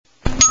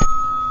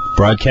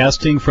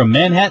Broadcasting from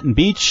Manhattan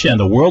Beach and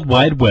the World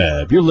Wide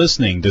Web, you're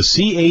listening to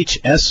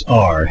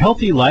CHSR,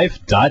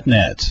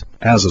 HealthyLife.net.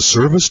 As a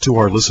service to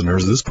our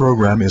listeners, this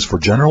program is for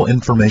general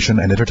information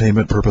and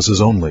entertainment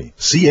purposes only.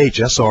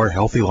 CHSR,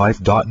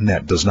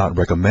 HealthyLife.net does not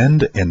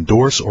recommend,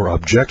 endorse, or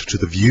object to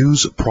the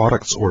views,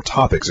 products, or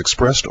topics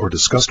expressed or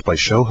discussed by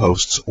show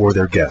hosts or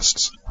their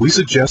guests. We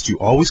suggest you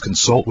always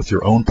consult with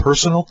your own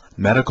personal,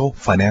 medical,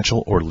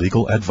 financial, or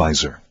legal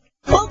advisor.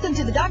 Welcome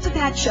to the Dr.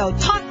 Pat Show,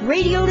 talk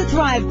radio to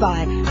thrive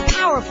by.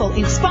 Powerful,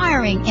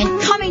 inspiring, and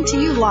coming to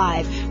you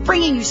live,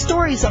 bringing you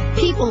stories of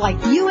people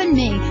like you and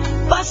me,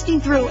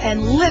 busting through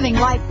and living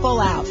life full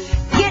out.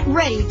 Get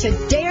ready to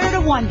dare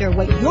to wonder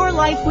what your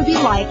life would be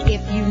like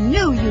if you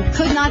knew you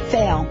could not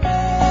fail.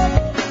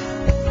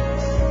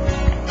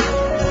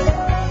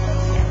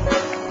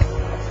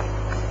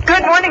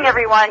 Good morning,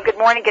 everyone. Good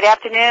morning, good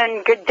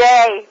afternoon, good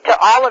day to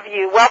all of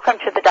you. Welcome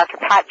to the Dr.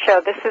 Pat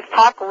Show. This is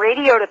Talk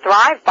Radio to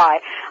Thrive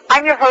By.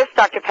 I'm your host,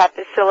 Dr. Pat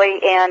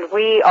Basili, and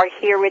we are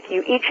here with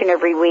you each and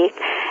every week.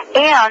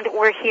 And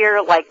we're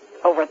here like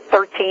over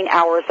 13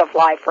 hours of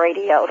live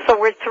radio. So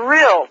we're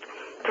thrilled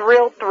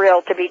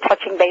to be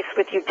touching base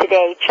with you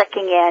today,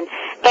 checking in,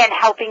 and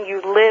helping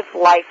you live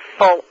life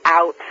full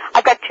out.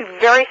 I've got two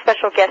very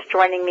special guests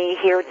joining me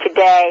here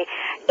today,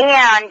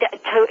 and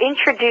to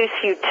introduce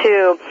you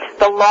to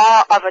the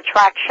Law of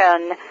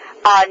Attraction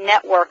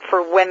Network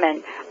for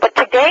Women. But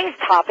today's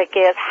topic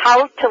is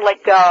how to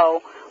let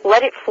go,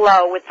 let it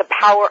flow with the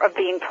power of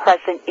being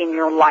present in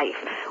your life.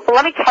 Well,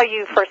 let me tell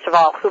you, first of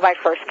all, who my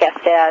first guest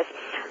is.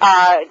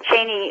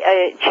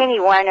 Chaney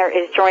Weiner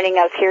is joining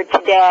us here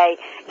today,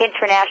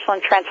 international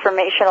and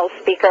transformational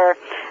speaker.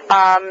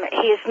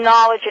 His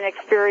knowledge and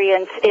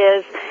experience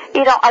is,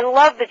 I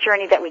love the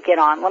journey that we get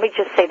on. Let me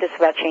just say this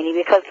about Chaney,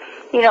 because,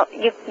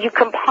 you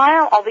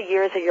compile all the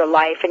years of your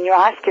life and you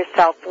ask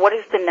yourself, what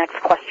is the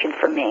next question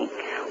for me?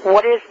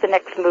 What is the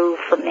next move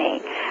for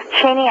me?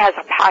 Chaney has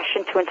a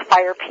passion to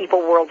inspire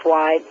people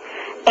worldwide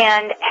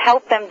and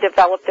help them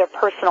develop their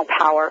personal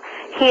power.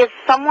 He is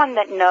someone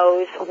that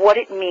knows what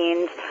it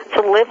means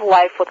to live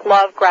life with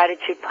love,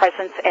 gratitude,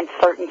 presence, and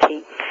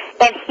certainty.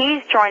 And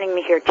he's joining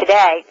me here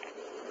today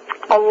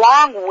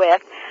along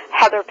with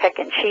Heather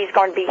Picken. She's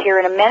going to be here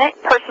in a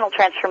minute, personal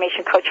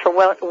transformation coach for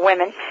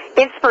women,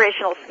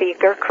 inspirational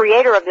speaker,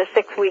 creator of the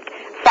 6-week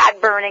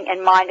fat-burning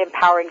and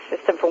mind-empowering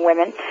system for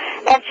women.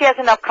 And she has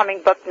an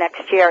upcoming book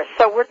next year.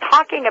 So we're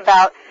talking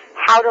about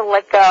how to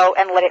let go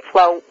and let it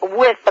flow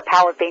with the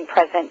power of being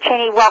present.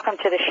 Chaney, welcome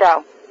to the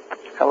show.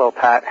 Hello,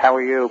 Pat. How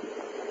are you?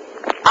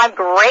 I'm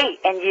great.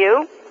 And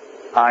you?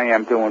 I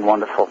am doing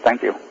wonderful.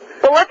 Thank you.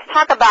 Well, let's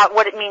talk about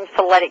what it means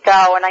to let it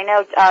go. And I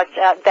know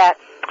that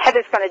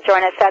Heather's going to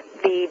join us at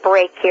the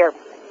break here.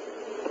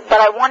 But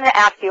I wanted to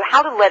ask you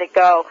how to let it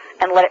go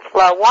and let it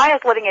flow. Why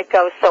is letting it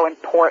go so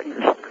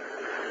important?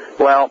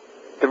 Well,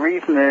 the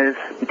reason is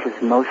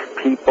because most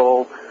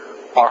people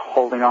are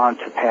holding on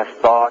to past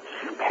thoughts,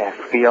 past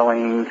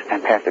feelings,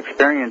 and past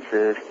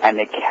experiences, and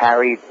they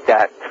carry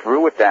that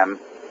through with them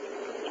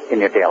in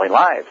their daily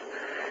lives.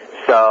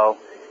 So,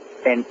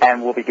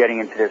 and we'll be getting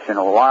into this in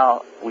a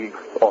while. We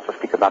also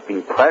speak about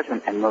being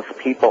present, and most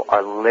people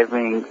are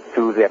living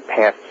through their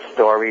past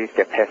stories,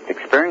 their past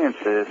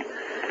experiences,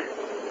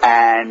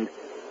 and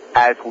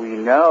as we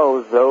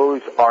know,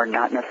 those are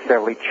not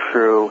necessarily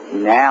true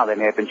now. They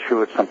may have been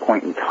true at some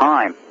point in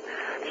time.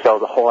 So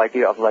the whole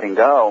idea of letting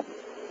go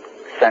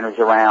centers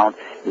around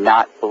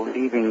not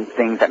believing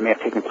things that may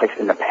have taken place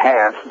in the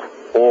past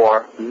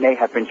or may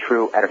have been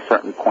true at a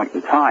certain point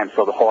in time.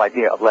 So the whole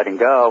idea of letting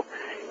go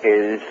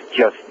is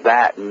just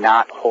that,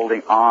 not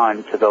holding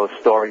on to those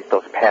stories,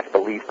 those past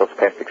beliefs, those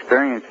past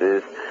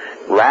experiences,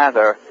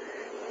 rather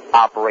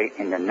operate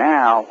in the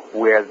now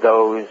where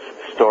those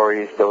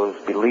stories, those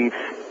beliefs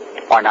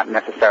are not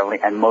necessarily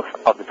and most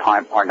of the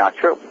time are not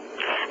true.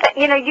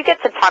 You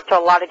get to talk to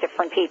a lot of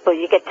different people.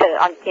 You get to,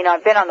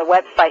 I've been on the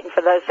website, and for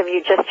those of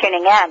you just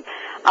tuning in,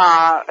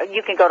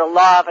 you can go to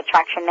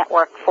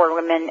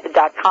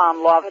lawofattractionnetworkforwomen.com,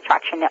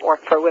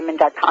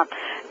 lawofattractionnetworkforwomen.com.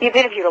 You've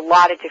interviewed a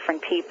lot of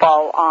different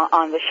people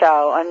on the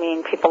show. I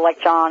mean, people like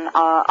John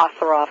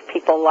Osseroff,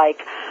 people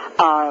like,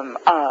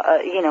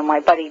 my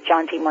buddy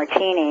John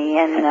DeMartini,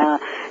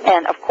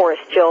 and of course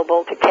Jill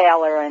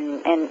Bolter-Taylor,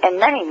 and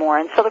many more.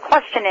 And so the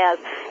question is,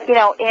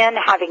 in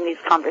having these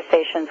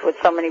conversations with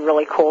so many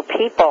really cool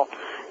people,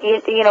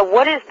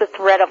 what is the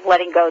thread of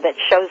letting go that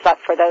shows up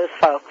for those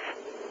folks?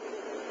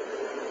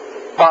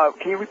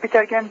 Can you repeat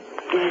that again?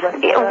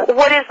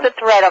 What is the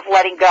thread of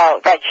letting go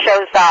that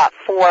shows up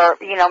for,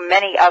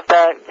 many of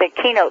the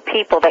keynote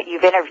people that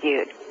you've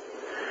interviewed?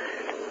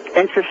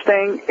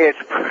 Interesting.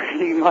 It's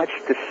pretty much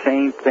the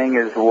same thing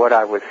as what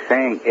I was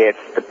saying. It's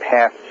the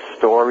past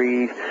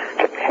stories,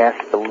 the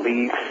past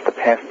beliefs, the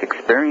past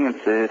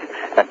experiences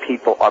that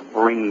people are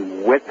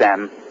bringing with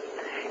them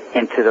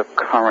into the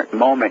current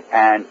moment.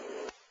 And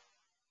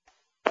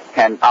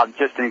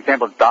just an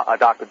example,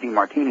 Dr.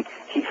 DeMartini,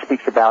 he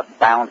speaks about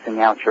balancing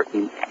out your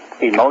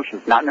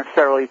emotions, not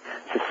necessarily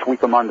to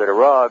sweep them under the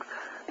rug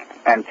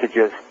and to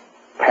just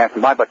pass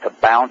them by, but to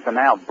balance them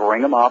out,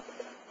 bring them up,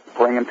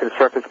 bring them to the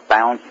surface,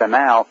 balance them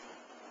out,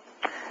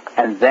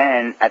 and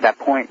then at that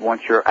point,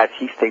 once you're, as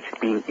he states,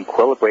 being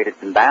equilibrated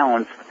and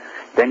balanced,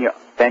 then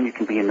you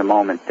can be in the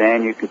moment.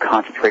 Then you can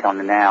concentrate on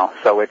the now.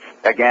 So it's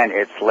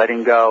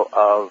letting go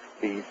of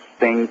these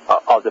things,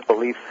 of the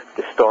beliefs,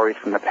 the stories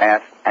from the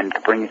past, and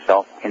bring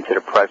yourself into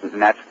the present.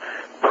 And that's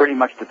pretty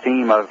much the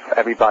theme of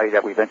everybody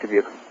that we've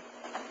interviewed.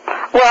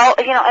 Well,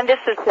 and this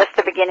is just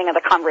the beginning of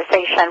the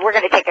conversation. We're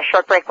going to take a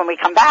short break. When we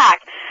come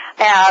back,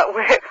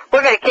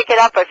 we're going to kick it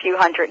up a few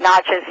hundred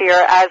notches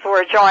here as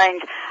we're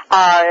joined.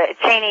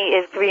 Chaney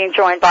is being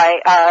joined by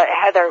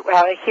Heather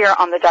here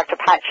on the Dr.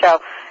 Pat Show.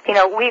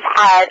 We've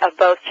had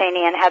both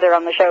Chaney and Heather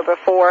on the show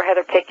before.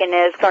 Heather Picken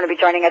is going to be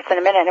joining us in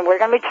a minute, and we're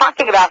going to be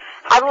talking about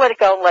how to let it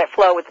go and let it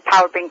flow with the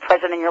power of being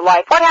present in your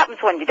life. What happens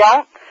when you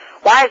don't?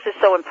 Why is this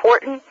so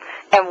important?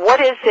 And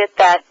what is it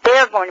that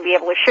they're going to be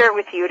able to share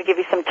with you to give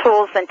you some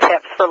tools and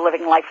tips for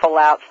living life full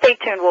out? Stay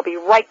tuned. We'll be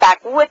right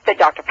back with the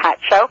Dr. Pat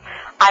Show.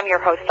 I'm your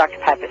host, Dr.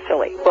 Pat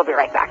Vasili. We'll be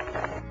right back.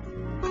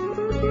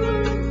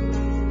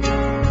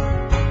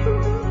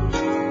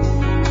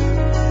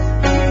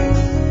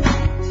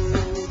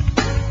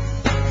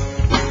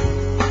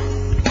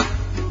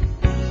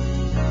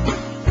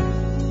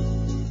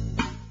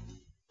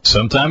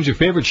 Sometimes your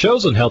favorite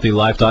shows on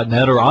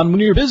HealthyLife.net are on when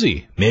you're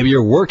busy. Maybe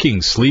you're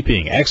working,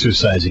 sleeping,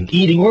 exercising,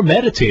 eating, or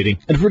meditating,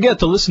 and forget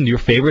to listen to your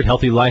favorite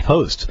Healthy Life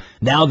host.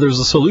 Now there's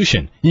a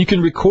solution. You can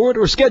record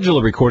or schedule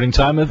a recording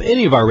time of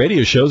any of our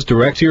radio shows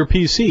direct to your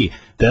PC.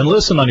 Then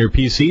listen on your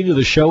PC to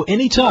the show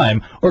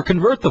anytime, or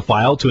convert the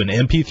file to an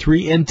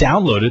MP3 and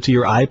download it to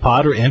your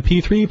iPod or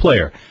MP3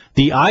 player.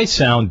 The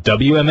iSound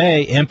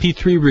WMA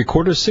MP3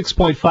 Recorder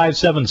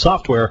 6.57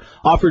 software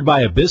offered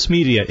by Abyss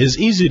Media is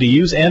easy to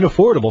use and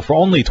affordable for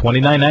only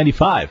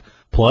 $29.95.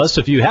 Plus,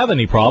 if you have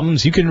any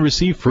problems, you can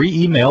receive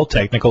free email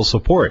technical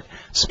support.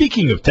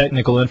 Speaking of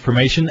technical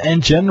information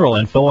and general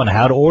info on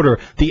how to order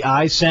the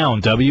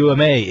iSound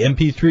WMA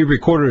MP3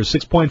 Recorder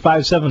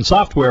 6.57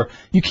 software,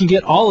 you can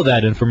get all of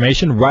that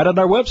information right on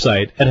our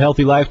website at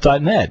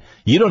HealthyLife.net.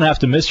 You don't have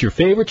to miss your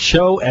favorite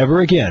show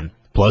ever again.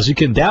 Plus, you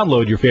can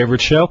download your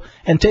favorite show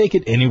and take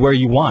it anywhere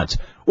you want.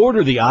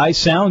 Order the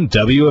iSound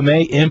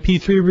WMA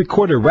MP3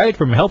 Recorder right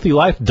from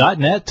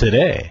HealthyLife.net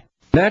today.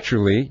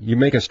 Naturally, you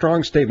make a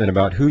strong statement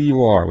about who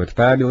you are with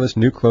fabulous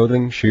new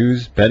clothing,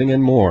 shoes, bedding,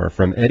 and more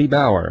from Eddie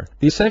Bauer,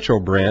 the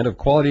essential brand of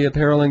quality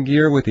apparel and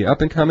gear with the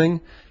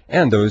up-and-coming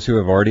and those who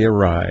have already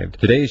arrived.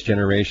 Today's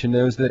generation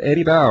knows that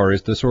Eddie Bauer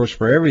is the source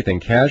for everything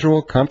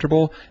casual,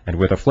 comfortable, and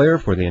with a flair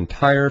for the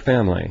entire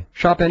family.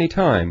 Shop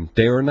anytime,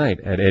 day or night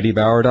at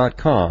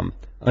eddiebauer.com,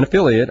 an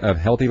affiliate of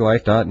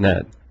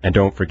HealthyLife.net. And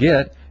don't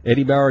forget,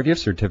 Eddie Bauer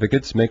gift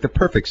certificates make the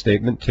perfect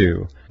statement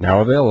too.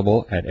 Now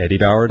available at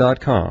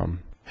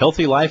eddiebauer.com.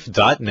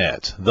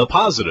 HealthyLife.net, the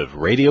positive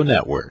radio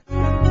network.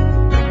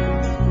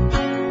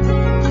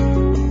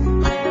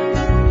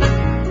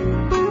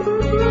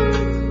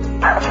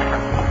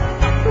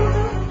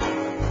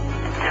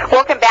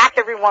 Welcome back,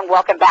 everyone.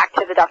 Welcome back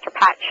to the Dr.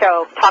 Pat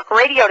Show. Talk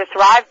radio to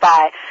thrive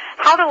by.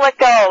 How to let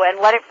go and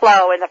let it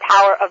flow in the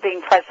power of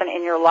being present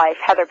in your life.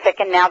 Heather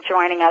Picken now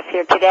joining us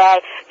here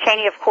today.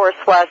 Chaney, of course,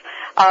 was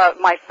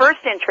my first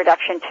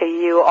introduction to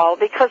you all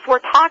because we're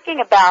talking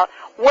about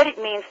what it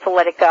means to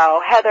let it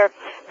go. Heather,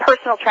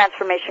 personal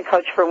transformation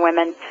coach for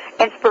women,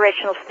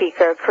 inspirational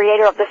speaker,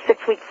 creator of the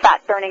 6-week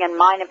fat burning and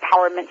mind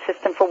empowerment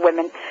system for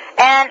women,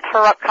 and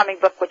her upcoming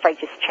book, which I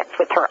just checked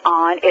with her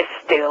on, is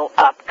still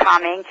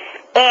upcoming,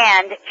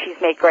 and she's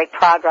made great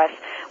progress.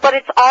 But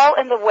it's all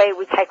in the way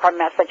we take our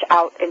message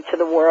out into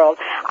the world.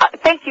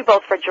 Thank you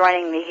both for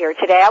joining me here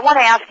today. I want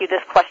to ask you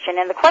this question,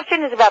 and the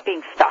question is about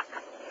being stuck.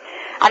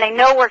 And I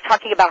know we're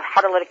talking about how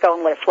to let it go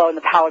and let it flow and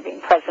the power of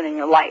being present in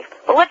your life.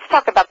 But let's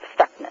talk about the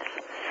stuckness.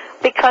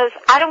 Because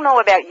I don't know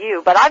about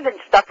you, but I've been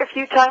stuck a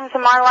few times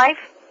in my life.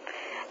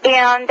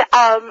 And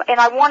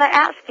I want to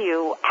ask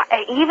you,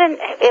 even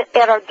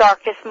at our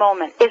darkest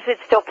moment, is it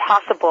still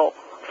possible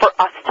for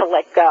us to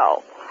let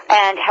go?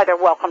 And Heather,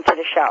 welcome to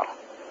the show.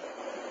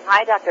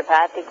 Hi, Dr.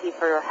 Pat. Thank you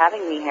for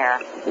having me here.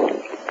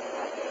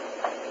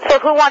 So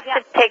who wants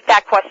to take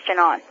that question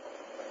on?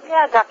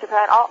 Yeah, Dr.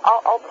 Pat,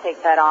 I'll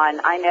take that on.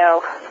 I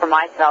know for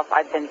myself,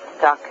 I've been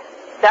stuck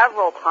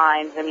several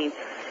times. I mean,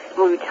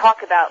 when we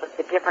talk about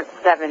the different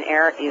seven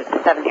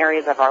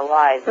areas of our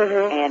lives,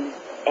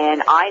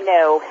 and I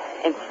know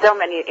in so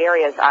many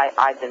areas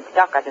I've been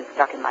stuck. I've been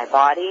stuck in my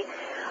body.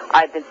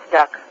 I've been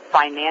stuck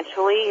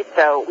financially.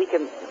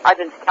 I've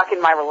been stuck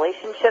in my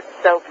relationships.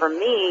 So for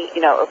me,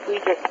 if we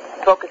just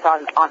focus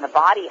on the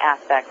body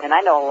aspect, and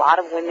I know a lot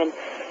of women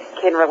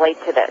can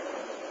relate to this.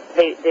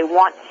 They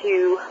want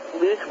to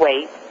lose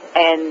weight,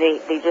 and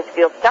they just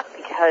feel stuck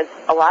because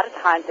a lot of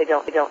times they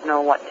don't know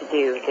what to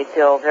do. They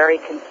feel very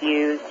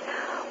confused,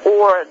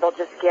 or they'll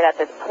just get at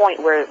this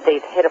point where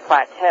they've hit a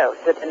plateau.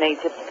 So then they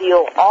just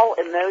feel all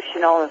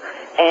emotional,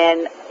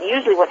 and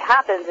usually what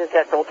happens is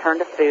that they'll turn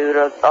to food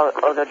or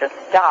they'll just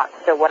stop.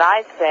 So what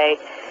I say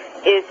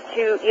is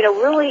to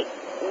really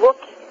look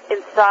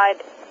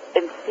inside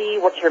and see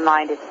what your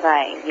mind is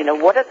saying. You know,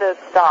 what are those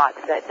thoughts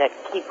that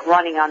keep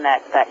running on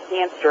that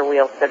hamster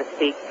wheel, so to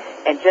speak,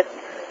 and just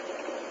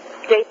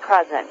stay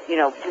present. You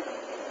know, just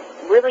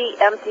really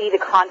empty the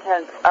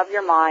contents of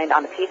your mind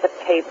on a piece of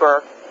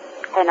paper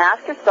and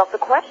ask yourself the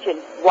question,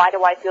 why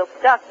do I feel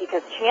stuck?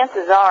 Because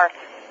chances are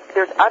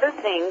there's other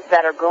things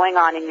that are going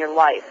on in your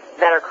life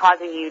that are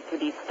causing you to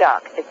be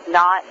stuck. It's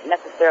not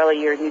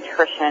necessarily your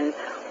nutrition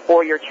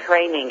or your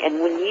training. And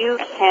when you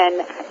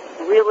can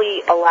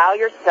really allow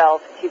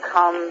yourself to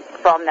come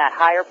from that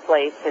higher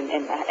place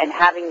and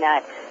having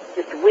that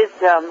just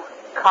wisdom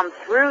come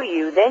through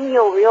you, then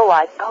you'll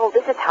realize, oh,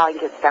 this is how I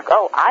get stuck.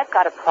 Oh, I've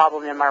got a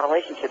problem in my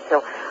relationship,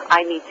 so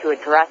I need to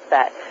address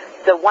that.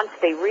 So once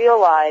they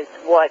realize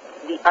what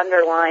the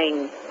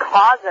underlying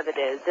cause of it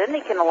is, then they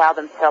can allow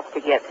themselves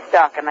to get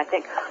stuck. And I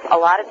think a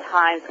lot of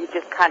times we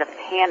just kind of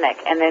panic,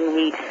 and then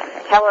we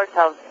tell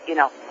ourselves, you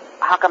know,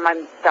 how come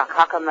I'm stuck?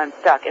 How come I'm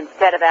stuck?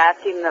 Instead of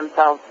asking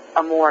themselves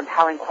a more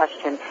empowering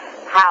question,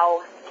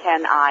 how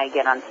can I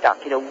get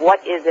unstuck? You know,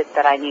 what is it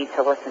that I need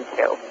to listen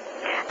to?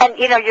 And,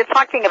 you know, you're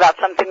talking about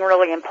something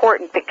really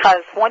important,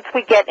 because once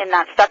we get in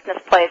that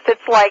stuckness place,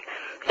 it's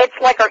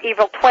like our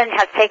evil twin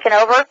has taken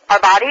over our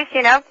bodies,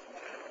 you know,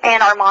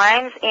 and our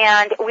minds,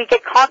 and we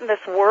get caught in this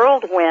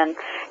whirlwind.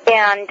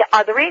 And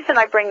the reason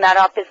I bring that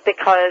up is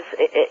because,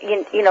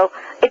 you know,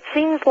 it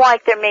seems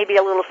like there may be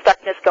a little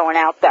stuckness going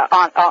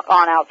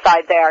on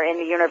outside there in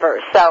the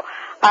universe. So,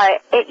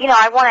 you know,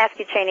 I want to ask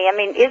you, Chaney, I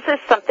mean, is this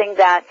something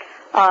that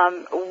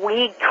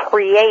we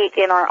create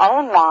in our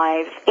own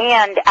lives,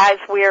 and as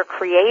we're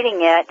creating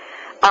it,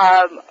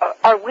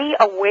 are we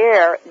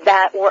aware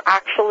that we're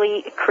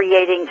actually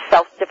creating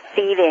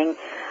self-defeating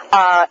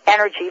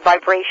energy,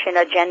 vibration,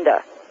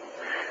 agenda?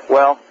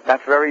 Well,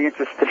 that's very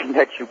interesting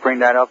that you bring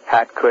that up,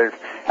 Pat, because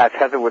as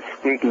Heather was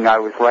speaking, I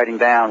was writing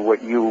down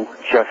what you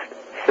just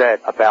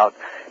said about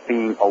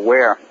being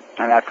aware,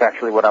 and that's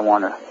actually what I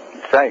want to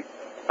say.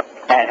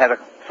 And Heather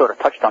sort of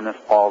touched on this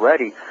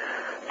already,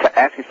 to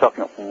ask yourself,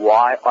 you know,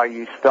 why are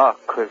you stuck?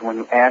 Because when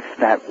you ask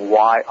that,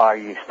 why are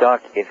you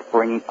stuck, it's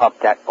bringing up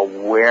that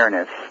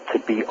awareness, to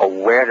be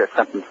aware that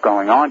something's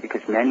going on,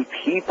 because many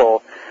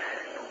people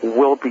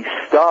will be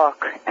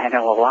stuck, and in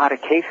a lot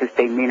of cases,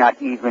 they may not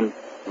even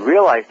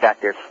realize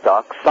that they're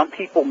stuck. Some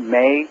people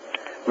may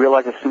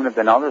realize it sooner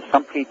than others.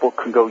 Some people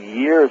can go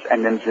years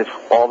and then just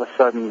all of a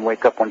sudden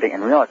wake up one day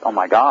and realize, oh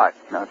my God,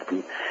 you know, it's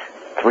been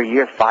 3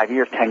 years, 5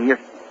 years, 10 years,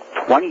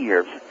 20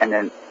 years, and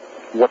then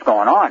what's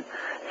going on?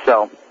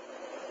 So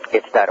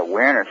it's that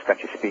awareness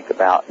that you speak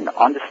about, and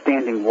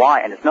understanding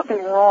why. And there's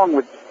nothing wrong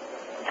with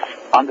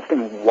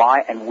understanding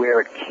why and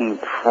where it came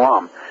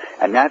from.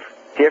 And that's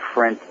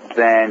different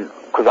than,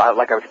 because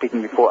like I was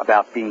speaking before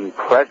about being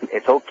present,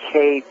 it's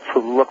okay to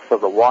look for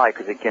the why,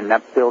 because again,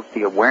 that builds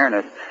the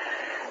awareness.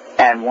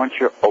 And once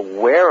you're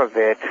aware of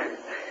it,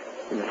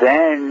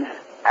 then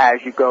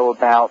as you go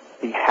about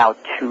the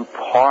how-to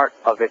part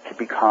of it to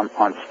become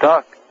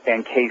unstuck,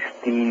 in case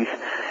these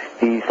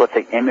let's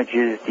say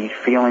images, these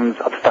feelings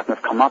of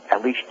stuckness come up,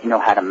 at least you know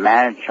how to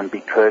manage them,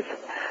 because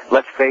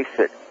let's face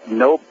it,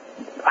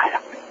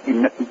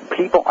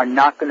 people are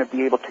not going to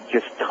be able to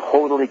just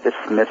totally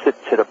dismiss it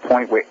to the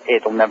point where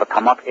it'll never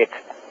come up. It's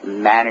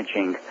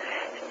managing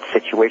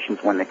situations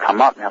when they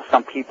come up. Now,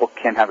 some people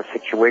can have a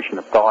situation,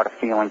 a thought, a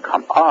feeling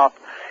come up,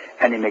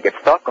 and they may get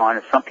stuck on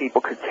it. Some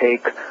people could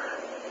take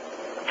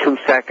 2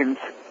 seconds,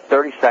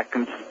 30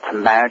 seconds to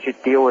manage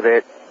it, deal with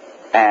it,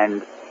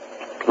 and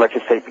let's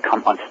just say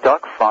become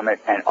unstuck from it,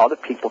 and other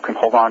people can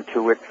hold on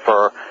to it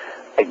for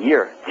a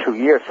year, 2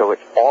 years. So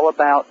it's all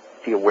about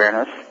the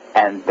awareness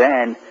and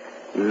then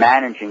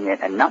managing it,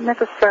 and not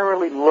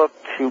necessarily look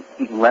to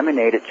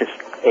eliminate it, just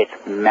it's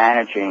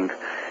managing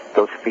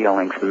those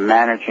feelings,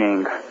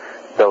 managing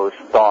those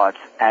thoughts.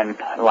 And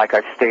like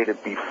I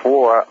stated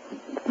before,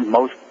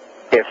 most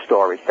their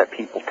stories that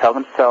people tell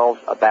themselves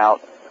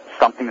about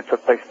something that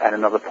took place at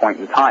another point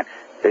in time.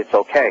 It's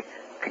okay.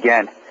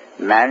 Again,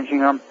 managing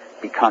them,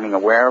 becoming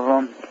aware of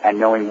them, and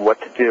knowing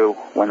what to do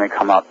when they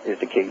come up is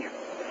the key.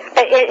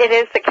 It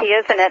is the key,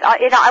 isn't it?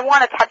 You know, I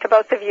want to talk to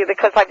both of you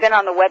because I've been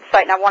on the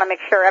website, and I want to make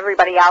sure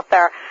everybody out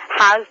there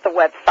has the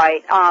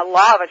website,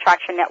 Law of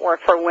Attraction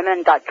Network for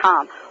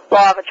Women.com,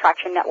 Law of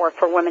Attraction Network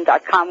for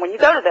Women.com. When you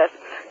go to this,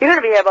 you're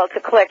going to be able to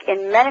click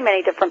in many,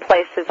 many different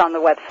places on the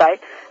website.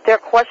 There are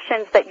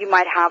questions that you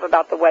might have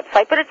about the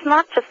website, but it's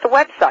not just a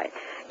website.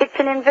 It's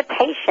an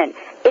invitation.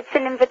 It's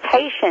an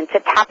invitation to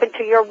tap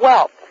into your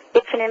wealth.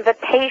 It's an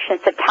invitation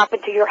to tap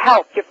into your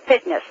health, your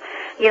fitness,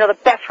 you know, the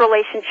best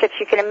relationships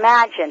you can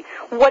imagine,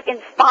 what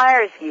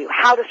inspires you,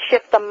 how to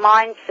shift the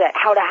mindset,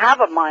 how to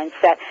have a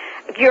mindset,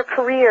 your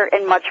career,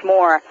 and much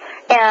more.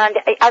 And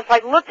as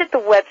I looked at the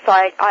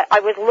website, I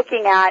was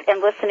looking at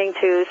and listening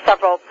to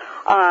several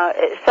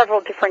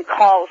different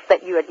calls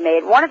that you had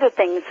made. One of the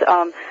things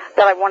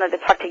that I wanted to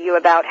talk to you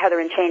about, Heather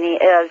and Chaney,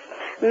 is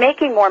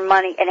making more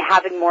money and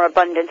having more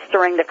abundance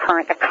during the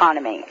current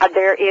economy.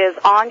 There is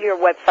on your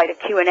website a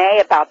Q&A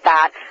about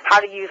that, how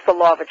to use the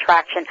law of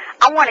attraction.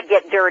 I want to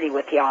get dirty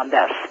with you on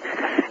this.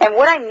 And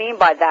what I mean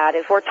by that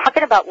is we're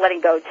talking about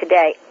letting go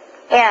today.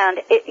 And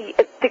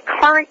the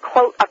current,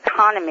 quote,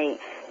 economy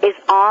is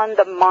on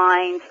the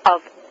minds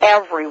of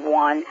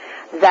everyone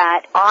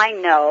that I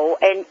know,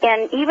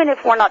 and even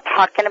if we're not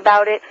talking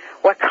about it,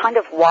 we're kind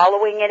of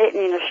wallowing in it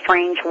in a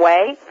strange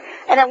way.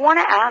 And I want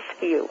to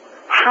ask you,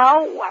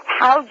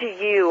 how do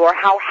you, or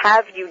how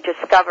have you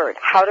discovered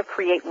how to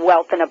create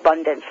wealth and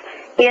abundance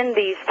in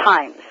these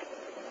times?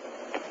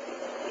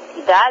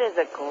 That is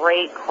a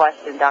great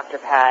question, Dr.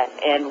 Pat,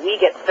 and we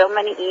get so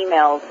many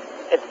emails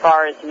as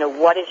far as,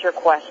 what is your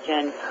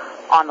question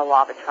on the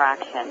law of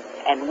attraction?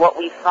 And what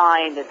we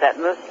find is that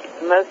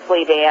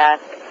mostly they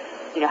ask,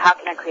 how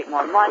can I create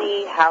more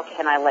money? How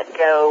can I let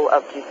go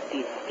of just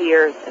these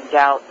fears and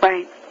doubts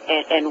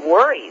and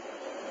worries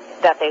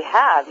that they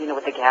have,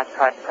 with the gas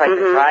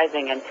prices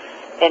rising?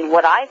 And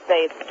what I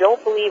say is,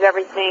 don't believe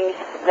everything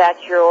that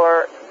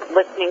you're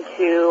listening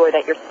to or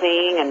that you're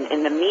seeing, and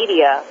in the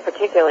media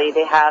particularly,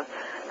 they have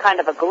kind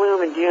of a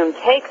gloom and doom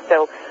take.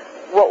 So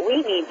what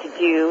we need to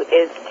do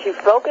is to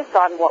focus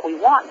on what we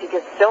want,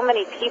 because so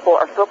many people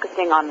are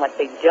focusing on what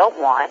they don't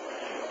want.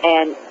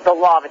 And the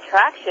law of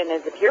attraction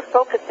is, if you're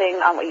focusing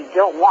on what you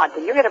don't want,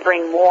 then you're going to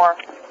bring more,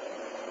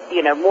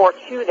 more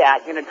to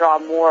that. You're going to draw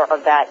more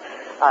of that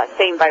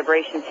same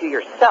vibration to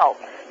yourself.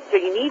 So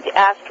you need to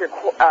ask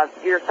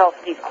yourself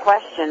these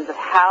questions of,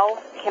 how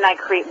can I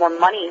create more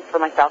money for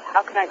myself?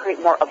 How can I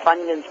create more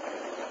abundance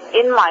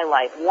in my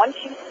life? Once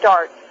you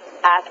start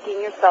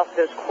asking yourself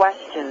those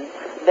questions,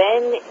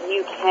 then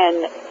you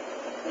can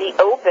be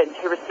open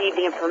to receive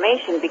the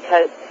information,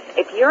 because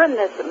if you're in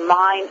this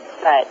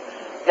mindset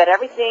that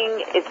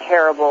everything is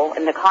terrible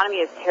and the economy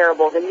is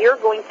terrible, then you're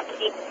going to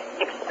keep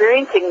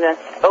experiencing this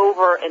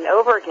over and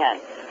over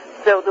again.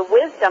 So the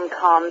wisdom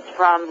comes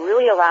from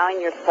really allowing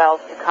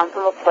yourself to come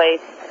from a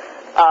place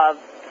of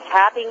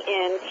tapping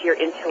into your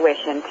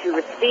intuition to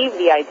receive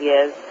the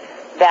ideas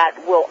that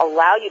will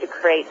allow you to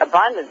create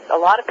abundance. A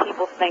lot of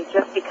people think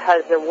just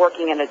because they're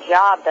working in a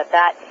job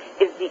that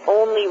is the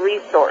only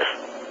resource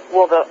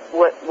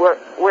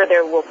where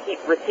they will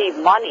receive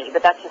money,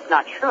 but that's just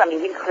not true. I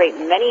mean, we can create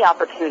many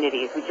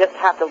opportunities. We just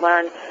have to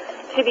learn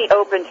to be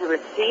open to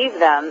receive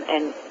them,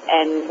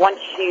 and once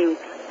you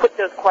put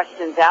those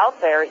questions out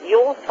there,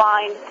 you'll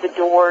find the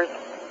doors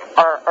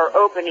are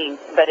opening.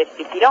 But if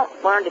you don't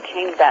learn to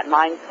change that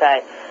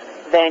mindset,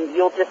 then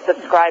you'll just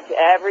subscribe to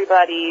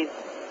everybody's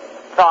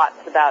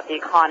thoughts about the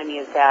economy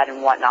is bad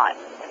and whatnot.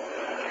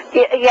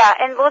 Yeah,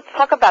 and let's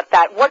talk about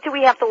that. What do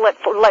we have to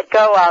let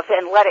go of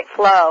and let it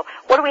flow?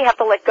 What do we have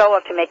to let go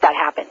of to make that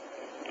happen?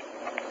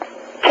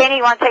 Chaney,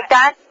 you want to take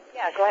that?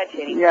 Yeah, go ahead,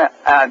 Chaney.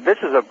 Yeah, this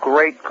is a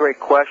great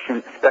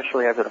question,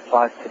 especially as it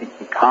applies to the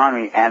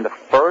economy. And the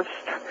first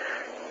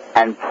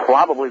and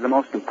probably the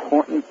most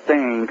important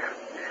thing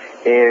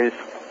is,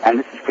 and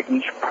this is for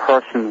each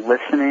person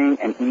listening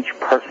and each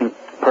person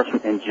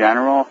in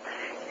general,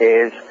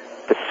 is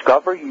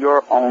discover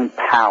your own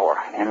power.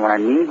 And what I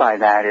mean by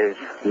that is,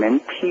 many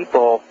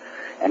people,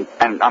 and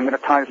I'm going to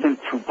tie this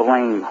into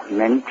blame.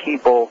 Many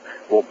people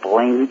will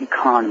blame the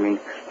economy.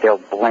 They'll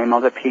blame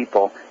other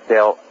people.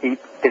 There's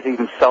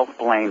even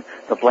self-blame.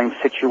 They'll blame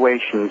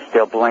situations.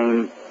 They'll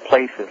blame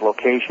places,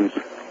 locations.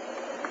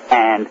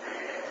 And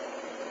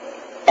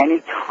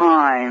any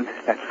time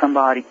that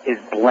somebody is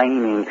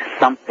blaming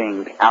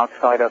something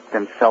outside of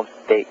themselves,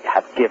 they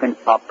have given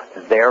up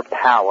their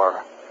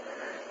power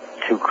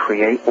to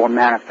create or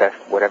manifest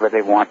whatever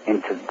they want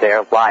into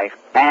their life.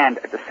 And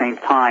at the same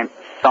time,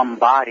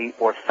 somebody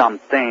or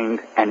something,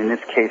 and in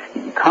this case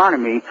the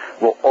economy,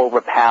 will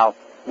overpower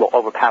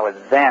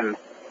them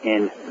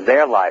in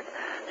their life.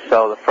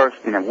 So the first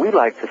thing that we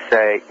like to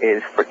say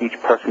is for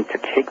each person to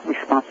take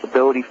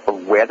responsibility for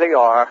where they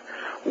are,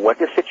 what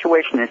their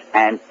situation is,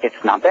 and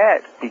it's not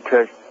bad,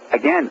 because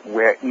again,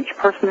 where each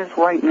person is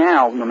right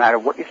now, no matter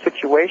what your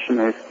situation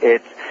is,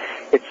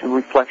 it's a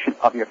reflection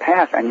of your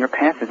past, and your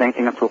past is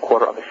anything up to a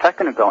quarter of a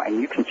second ago,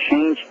 and you can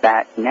change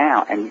that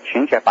now, and you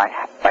change that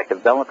by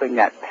developing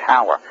that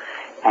power.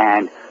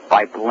 And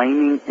by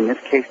blaming, in this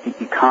case, the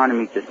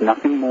economy, does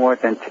nothing more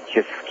than to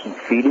just keep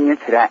feeding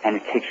into that, and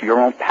it takes your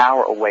own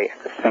power away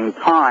at the same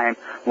time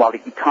while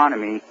the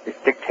economy is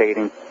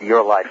dictating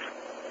your life.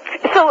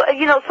 So,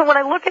 so when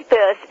I look at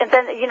this, and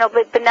then,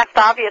 the next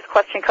obvious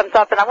question comes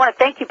up, and I want to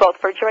thank you both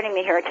for joining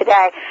me here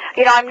today.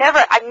 I'm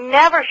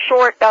never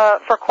short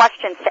for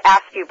questions to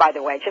ask you, by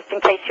the way, just in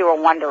case you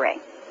were wondering.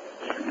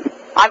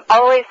 I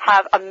always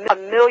have a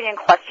million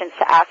questions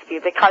to ask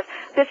you, because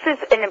this is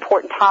an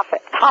important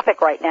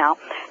topic right now.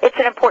 It's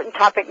an important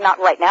topic not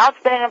right now.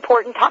 It's been an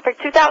important topic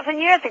 2,000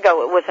 years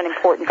ago. It was an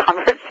important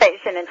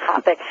conversation and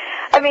topic.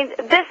 I mean,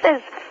 this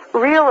is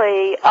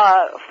really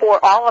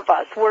for all of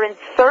us. We're in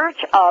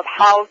search of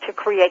how to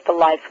create the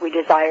lives we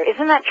desire.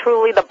 Isn't that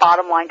truly the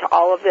bottom line to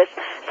all of this?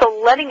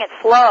 So letting it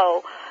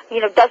flow,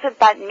 doesn't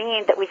that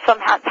mean that we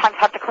sometimes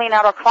have to clean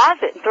out our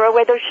closet and throw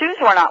away those shoes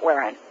we're not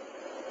wearing?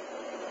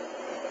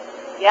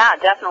 Yeah,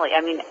 definitely.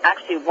 I mean,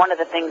 actually, one of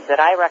the things that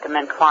I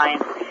recommend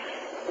clients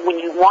when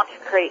you want to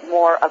create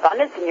more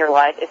abundance in your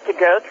life is to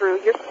go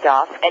through your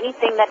stuff.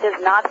 Anything that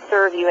does not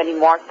serve you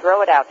anymore,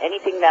 throw it out.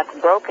 Anything that's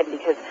broken,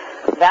 because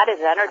that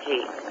is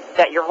energy.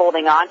 that you're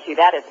holding on to.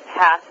 That is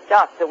past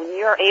stuff. So when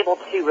you're able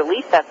to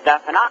release that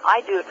stuff, and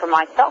I do it for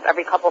myself,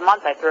 every couple of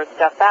months I throw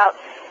stuff out,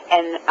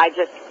 and I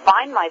just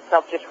find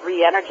myself just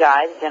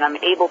re-energized, and I'm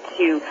able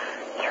to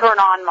turn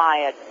on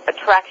my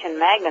attraction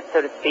magnet,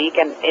 so to speak,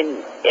 and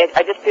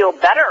I just feel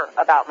better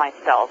about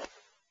myself.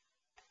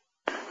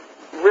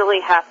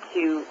 Really have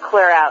to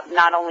clear out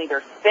not only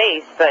their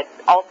space, but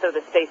also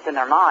the space in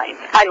their mind.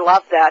 I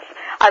love this.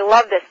 I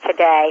love this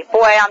today.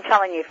 Boy, I'm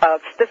telling you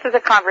folks, this is a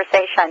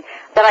conversation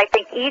that I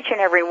think each and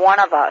every one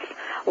of us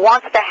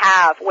wants to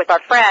have with our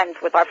friends,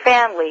 with our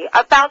family,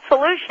 about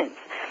solutions.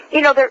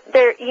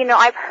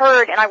 I've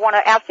heard, and I want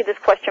to ask you this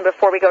question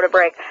before we go to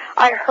break.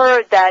 I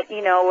heard that,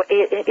 in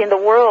the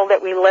world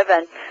that we live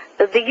in,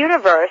 the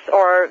universe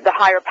or the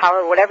higher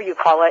power, whatever you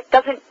call it,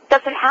 doesn't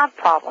have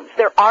problems.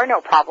 There are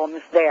no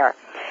problems there.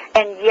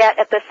 And yet,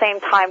 at the same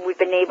time, we've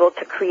been able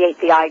to create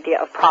the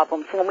idea of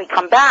problems. When we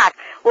come back,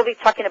 we'll be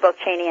talking about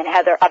Chaney and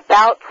Heather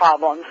about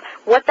problems,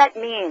 what that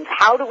means,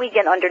 how do we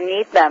get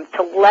underneath them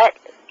to let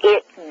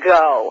it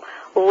go,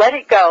 let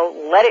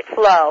it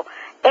flow,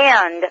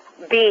 and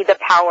be the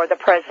power, the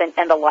present,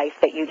 and the life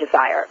that you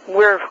desire.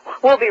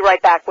 We'll be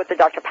right back with the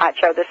Dr. Pat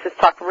Show. This is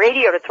Talk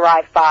Radio to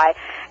Thrive By,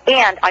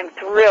 and I'm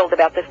thrilled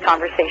about this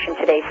conversation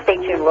today. Stay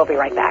tuned. We'll be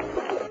right back.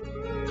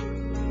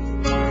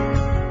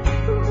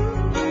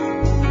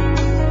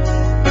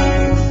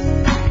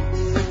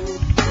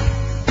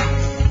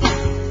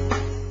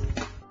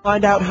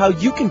 Find out how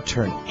you can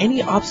turn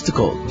any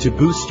obstacle to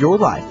boost your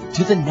life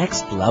to the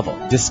next level.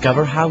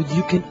 Discover how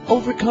you can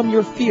overcome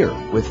your fear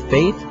with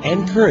faith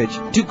and courage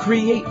to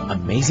create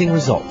amazing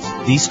results.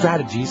 These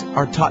strategies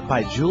are taught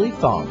by Julie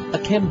Thong, a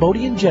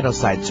Cambodian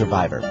genocide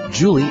survivor.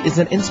 Julie is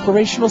an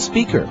inspirational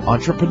speaker,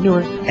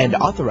 entrepreneur, and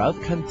author of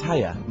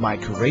Kantaya, My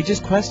Courageous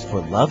Quest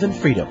for Love and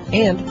Freedom,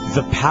 and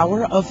The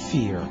Power of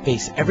Fear.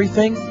 Face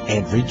everything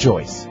and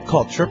rejoice.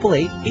 Call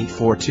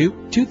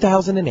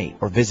 888-842-2008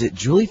 or visit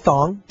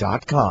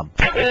juliethong.com.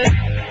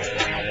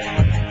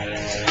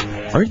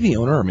 Are you the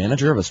owner or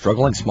manager of a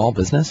struggling small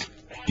business?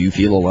 Do you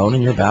feel alone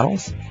in your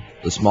battles?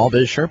 The Small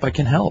Biz Sherpa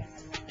can help.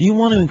 Do you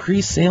want to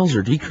increase sales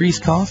or decrease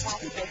costs?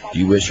 Do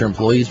you wish your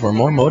employees were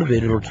more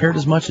motivated or cared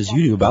as much as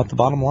you do about the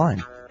bottom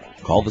line?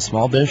 Call the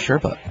Small Biz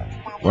Sherpa.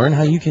 Learn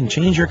how you can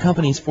change your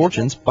company's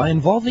fortunes by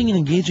involving and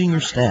engaging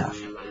your staff.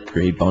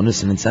 Create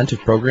bonus and incentive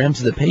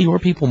programs that pay your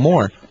people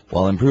more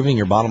while improving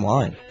your bottom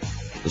line.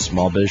 The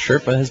Small Biz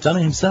Sherpa has done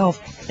it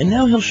himself, and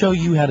now he'll show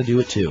you how to do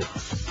it too.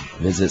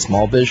 Visit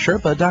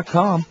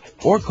smallbizsherpa.com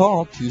or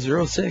call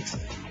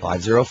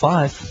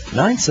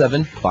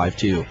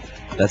 206-505-9752.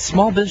 That's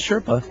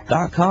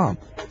smallbizsherpa.com.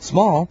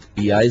 Small,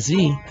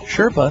 B-I-Z,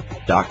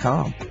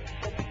 Sherpa.com.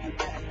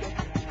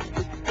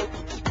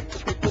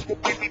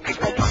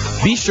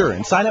 Be sure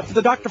and sign up for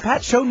the Dr.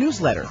 Pat Show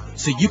newsletter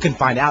so you can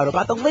find out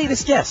about the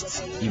latest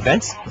guests,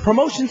 events,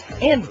 promotions,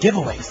 and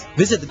giveaways.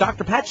 Visit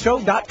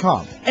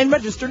thedrpatshow.com and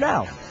register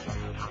now.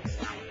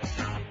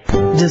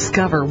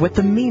 Discover what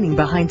the meaning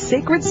behind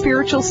sacred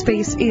spiritual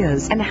space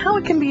is and how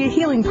it can be a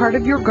healing part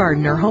of your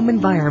garden or home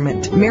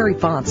environment. Mary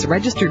Fonts,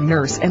 registered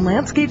nurse and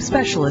landscape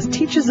specialist,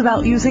 teaches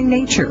about using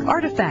nature,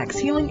 artifacts,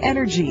 healing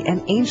energy,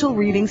 and angel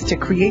readings to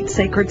create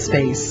sacred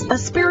space. A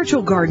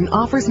Spiritual Garden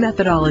offers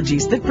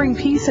methodologies that bring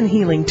peace and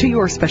healing to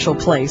your special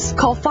place.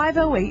 Call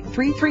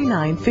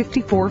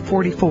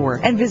 508-339-5444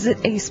 and visit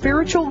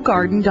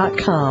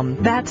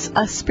aspiritualgarden.com. That's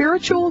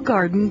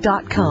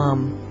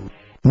aspiritualgarden.com.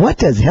 What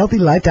does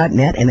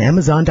HealthyLife.net and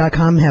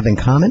Amazon.com have in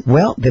common?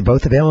 Well, they're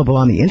both available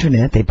on the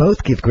Internet. They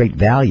both give great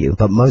value.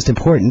 But most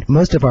important,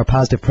 most of our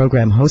positive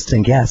program hosts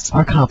and guests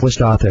are accomplished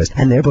authors,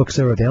 and their books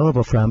are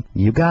available from,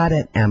 you got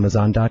it,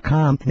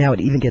 Amazon.com. Now,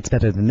 it even gets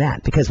better than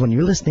that, because when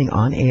you're listening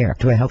on air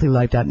to a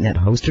HealthyLife.net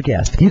host or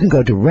guest, you can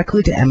go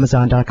directly to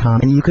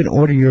Amazon.com and you can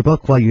order your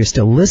book while you're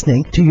still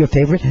listening to your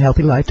favorite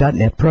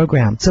HealthyLife.net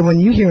program. So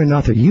when you hear an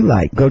author you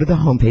like, go to the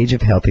homepage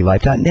of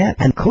HealthyLife.net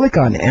and click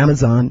on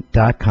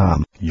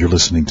Amazon.com. You're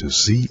listening to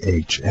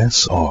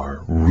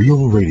CHSR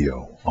Real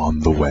Radio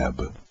on the web.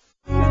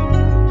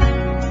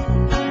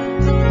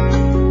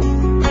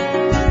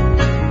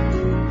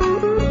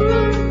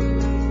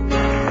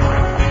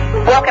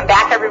 Welcome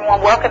back,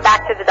 everyone. Welcome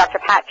back to the Dr.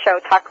 Pat Show,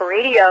 Talk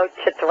Radio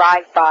to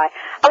Thrive By.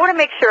 I want to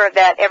make sure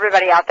that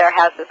everybody out there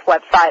has this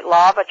website,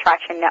 Law of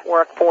Attraction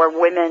Network for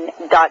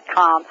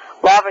Women.com.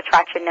 Law of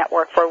Attraction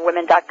Network for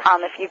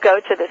Women.com. If you go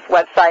to this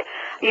website,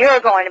 you're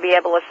going to be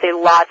able to see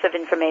lots of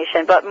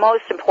information, but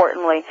most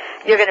importantly,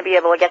 you're going to be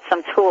able to get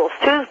some tools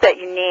that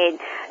you need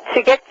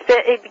to get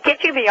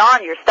you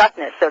beyond your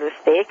stuckness, so to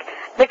speak,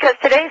 because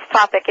today's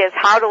topic is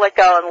how to let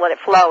go and let it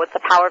flow. It's the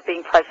power of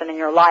being present in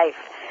your life.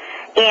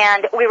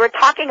 And we were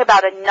talking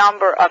about a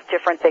number of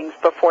different things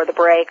before the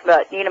break,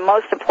 but,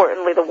 most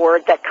importantly, the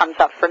word that comes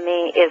up for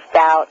me is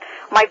doubt.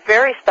 My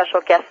very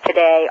special guests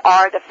today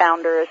are the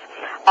founders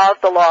of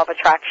the Law of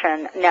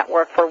Attraction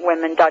Network for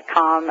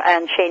Women.com,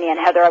 and Chaney and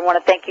Heather. I want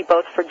to thank you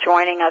both for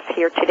joining us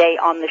here today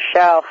on the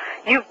show.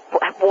 You've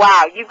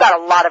got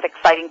a lot of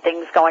exciting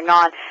things going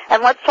on.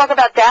 And let's talk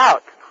about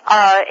doubt.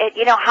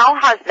 How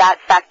has that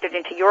factored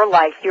into your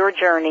life, your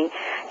journey,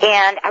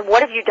 and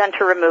what have you done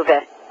to remove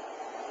it?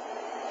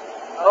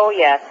 Oh,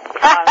 yes.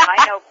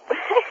 I know.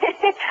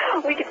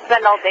 We could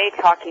spend all day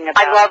talking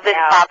about it. I love this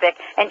topic.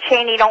 And,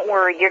 Chaney, don't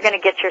worry. You're going to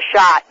get your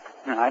shot.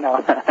 I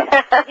know.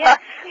 Yeah.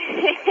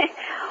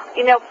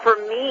 For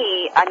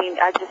me,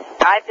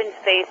 I've been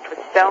faced with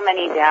so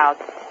many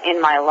doubts in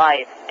my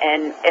life.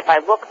 And if I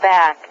look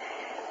back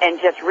and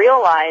just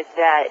realize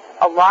that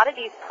a lot of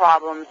these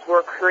problems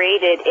were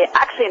created,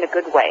 actually in a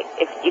good way.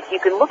 If you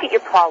can look at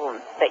your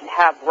problems that you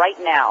have right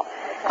now,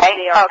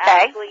 they are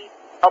actually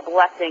a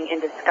blessing in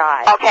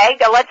disguise. Okay,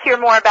 let's hear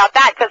more about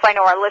that, because I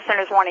know our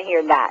listeners want to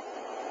hear that.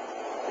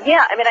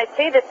 Yeah, I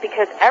say this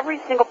because every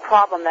single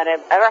problem that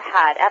I've ever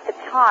had at the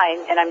time,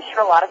 and I'm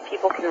sure a lot of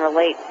people can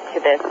relate to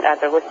this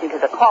as they're listening to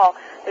the call,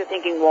 they're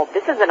thinking, well,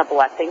 this isn't a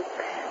blessing.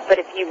 But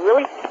if you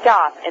really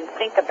stop and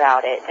think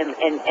about it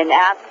and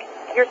ask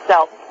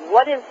yourself,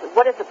 what is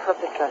the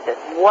purpose of this?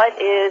 What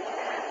is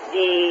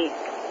the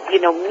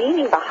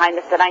meaning behind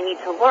this that I need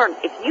to learn?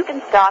 If you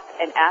can stop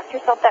and ask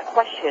yourself that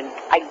question,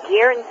 I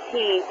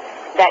guarantee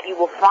that you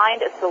will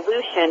find a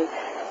solution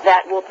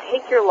that will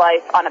take your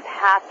life on a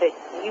path that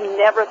you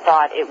never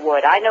thought it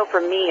would. I know for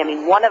me,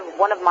 one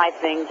of my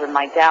things or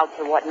my doubts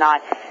or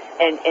whatnot,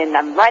 and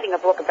I'm writing a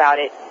book about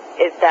it,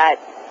 is that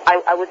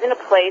I was in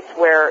a place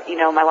where,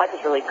 my life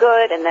was really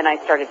good, and then I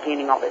started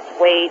gaining all this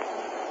weight,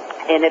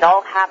 and it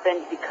all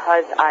happened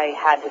because I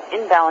had this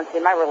imbalance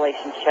in my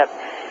relationship.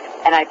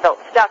 And I felt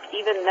stuck,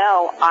 even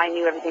though I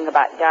knew everything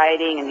about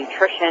dieting and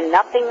nutrition.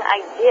 Nothing I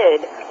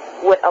did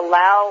would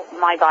allow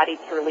my body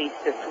to release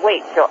this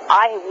weight. So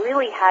I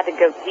really had to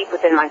go deep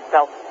within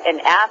myself and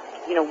ask,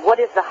 what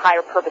is the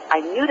higher purpose?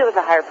 I knew there was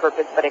a higher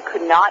purpose, but I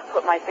could not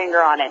put my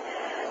finger on it.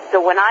 So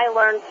when I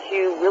learned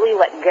to really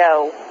let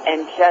go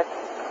and just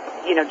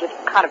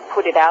kind of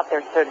put it out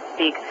there, so to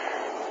speak,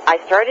 I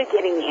started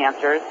getting the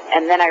answers,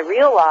 and then I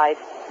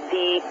realized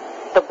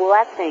the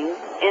blessing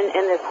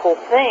in this whole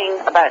thing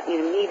about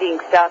me being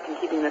stuck and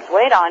keeping this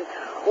weight on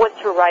was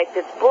to write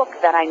this book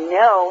that I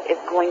know is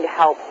going to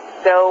help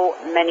so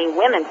many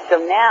women.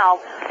 So now,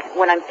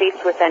 when I'm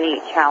faced with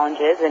any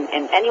challenges, and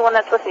anyone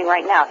that's listening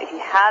right now, if you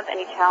have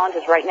any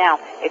challenges right now,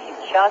 if you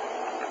just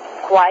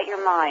quiet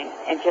your mind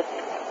and just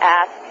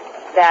ask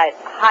that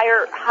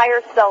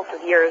higher self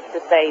of yours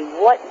to say,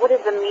 what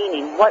is the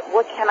meaning?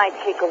 What can I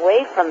take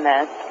away from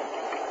this?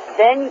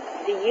 Then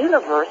the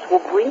universe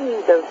will bring you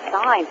those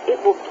signs.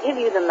 It will give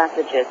you the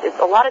messages. It's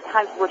a lot of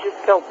times we're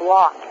just so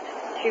blocked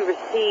to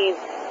receive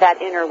that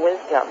inner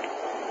wisdom.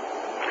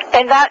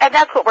 And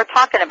that's what we're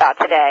talking about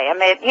today.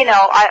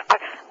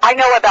 I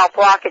know about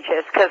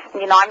blockages because,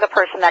 I'm the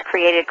person that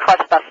created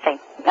crust busting.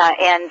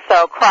 And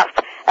so crust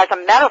as a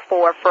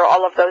metaphor for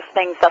all of those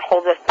things that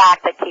hold us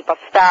back, that keep us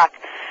stuck.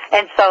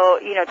 And so,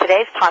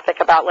 today's topic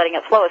about letting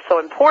it flow is so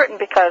important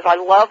because I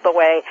love the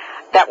way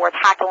that we're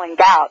tackling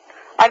doubt.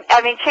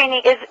 Chaney,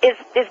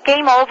 is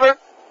game over?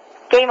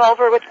 Game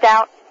over with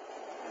doubt?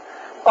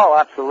 Oh,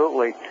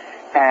 absolutely.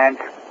 And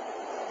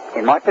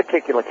in my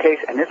particular case,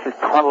 and this is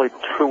probably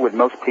true with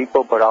most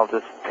people, but I'll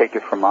just take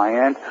it from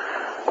my end,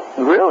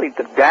 really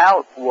the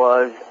doubt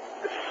was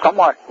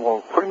somewhat,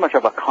 pretty much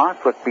of a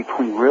conflict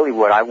between really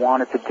what I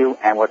wanted to do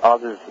and what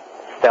others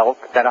felt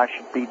that I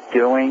should be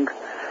doing.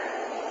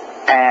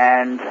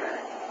 And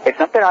it's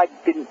not that I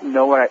didn't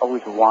know what I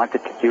always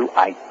wanted to do.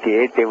 I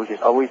did. There was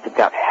just always the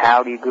doubt,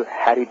 how do you do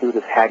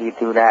this? How do you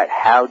do that?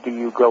 How do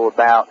you go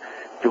about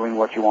doing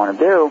what you want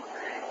to do?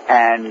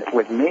 And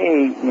with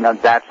me,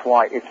 that's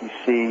why if you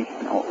see,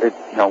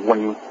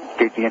 when you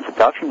did the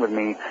introduction with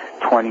me,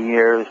 20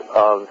 years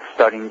of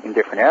studying in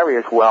different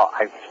areas,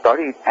 I've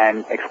studied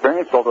and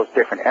experienced all those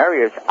different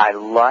areas. I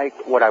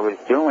liked what I was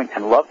doing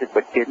and loved it,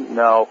 but didn't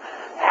know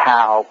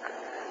how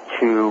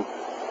to,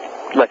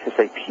 let's just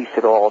say, piece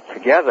it all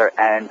together.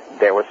 And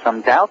there was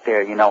some doubt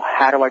there,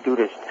 how do I do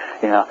this?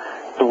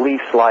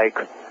 Beliefs like,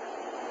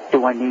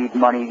 do I need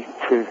money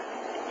to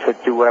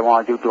do what I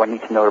want to do? Do I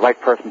need to know the right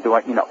person?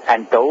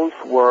 And those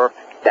were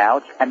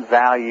doubts and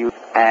values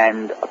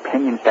and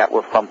opinions that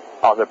were from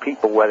other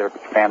people, whether it be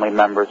family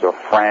members or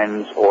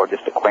friends or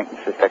just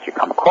acquaintances that you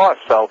come across.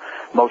 So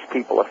most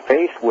people are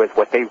faced with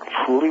what they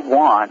truly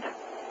want,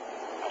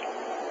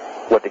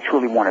 what they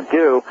truly want to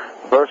do,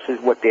 versus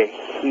what they're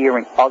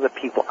hearing other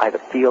people either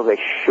feel they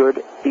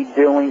should be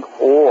doing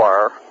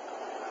or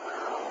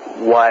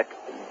what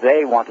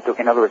they want to do.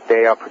 In other words,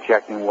 they are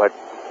projecting what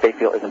they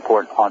feel is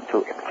important onto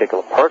a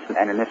particular person,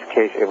 and in this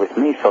case, it was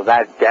me. So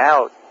that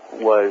doubt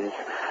was,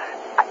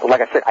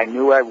 like I said, I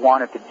knew what I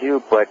wanted to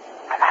do, but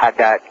had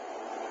that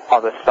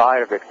other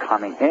side of it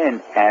coming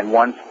in, and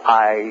once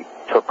I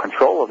took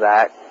control of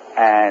that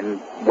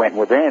and went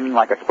within,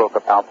 like I spoke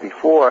about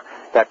before,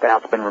 that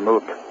doubt's been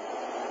removed.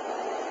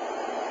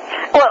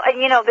 Well,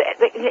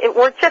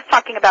 we're just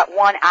talking about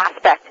one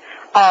aspect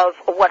of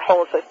what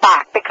holds us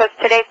back, because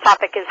today's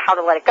topic is how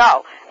to let it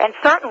go. And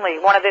certainly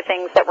one of the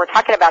things that we're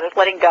talking about is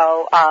letting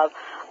go of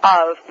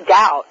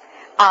doubt.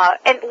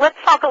 And let's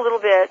talk a little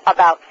bit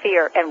about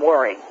fear and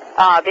worry,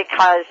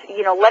 because,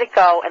 let it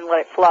go and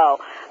let it flow.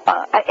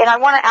 And I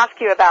want to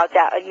ask you about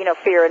that,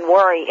 fear and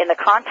worry in the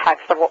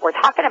context of what we're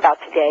talking about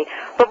today.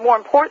 But more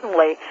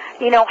importantly,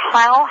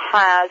 how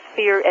has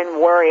fear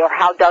and worry, or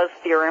how does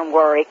fear and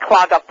worry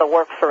clog up the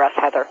work for us,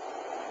 Heather?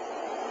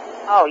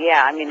 Oh,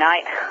 yeah. I mean,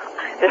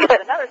 this is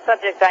another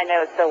subject I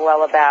know so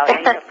well about.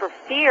 And, for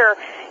fear,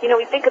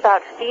 we think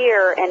about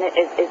fear, and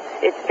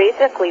it's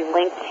basically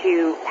linked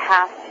to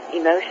past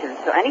emotions.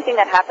 So anything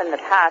that happened in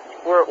the past,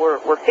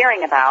 we're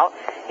fearing about,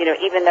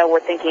 even though we're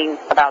thinking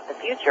about the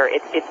future.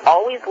 It's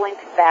always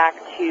linked back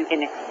to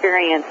an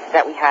experience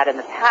that we had in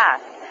the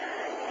past.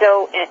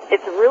 So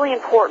it's really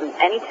important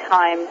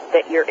anytime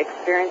that you're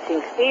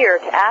experiencing fear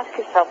to ask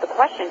yourself the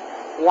question,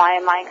 why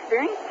am I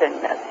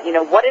experiencing this?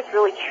 What is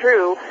really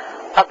true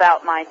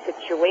about my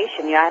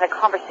situation? I had a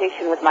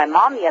conversation with my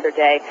mom the other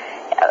day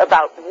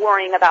about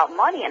worrying about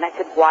money, and I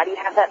said, why do you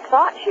have that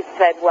thought? She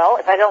said, well,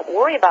 if I don't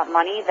worry about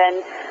money,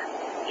 then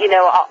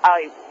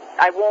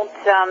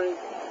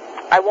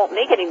I won't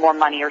make any more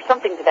money, or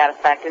something to that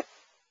effect.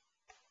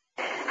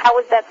 How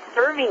is that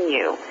serving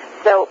you?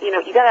 So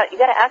you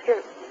gotta ask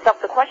yourself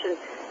the question: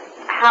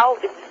 how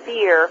is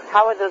fear?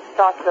 How are those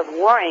thoughts of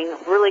worrying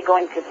really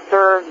going to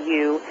serve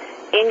you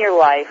in your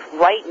life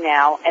right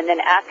now? And then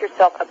ask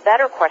yourself a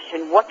better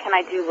question: what can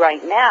I do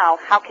right now?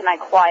 How can I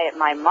quiet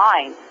my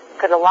mind?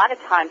 Because a lot of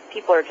times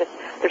people are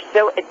they're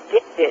so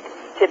addicted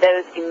to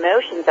those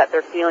emotions that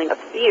they're feeling of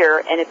fear,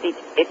 and it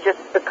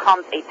just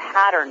becomes a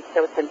pattern.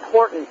 So it's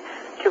important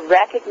to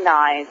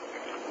recognize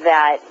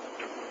that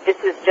this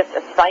is just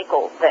a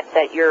cycle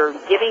that you're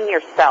giving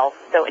yourself.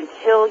 So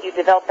until you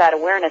develop that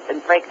awareness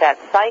and break that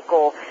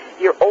cycle,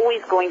 you're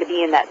always going to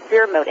be in that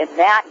fear mode, and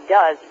that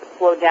does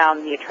slow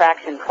down the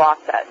attraction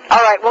process.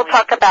 All right, we'll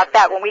talk about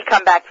that when we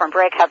come back from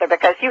break, Heather,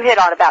 because you hit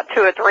on about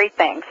 2 or 3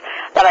 things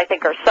that I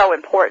think are so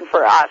important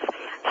for us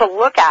to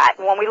look at.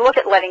 When we look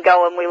at letting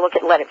go and we look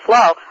at let it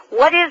flow,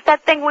 what is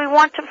that thing we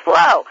want to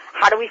flow?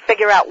 How do we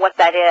figure out what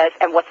that is,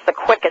 and what's the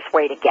quickest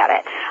way to get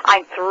it?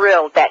 I'm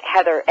thrilled that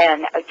Heather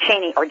and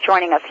Chaney are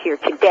joining us here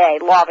today.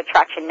 Law of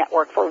Attraction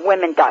Network for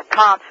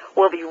Women.com.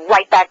 We'll be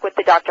right back with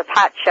the Dr.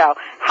 Pat Show.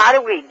 How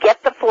do we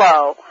get the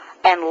flow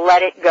and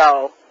let it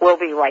go? We'll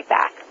be right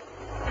back.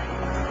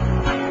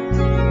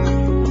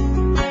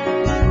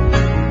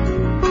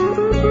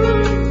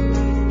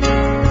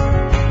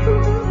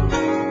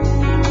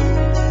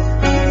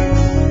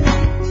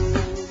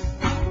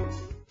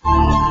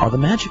 Are the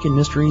magic and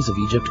mysteries of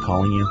Egypt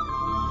calling you?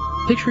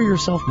 Picture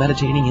yourself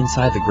meditating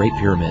inside the Great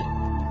Pyramid,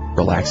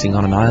 relaxing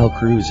on a Nile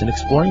cruise and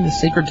exploring the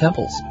sacred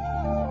temples.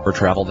 For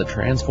travel that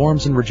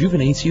transforms and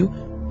rejuvenates you,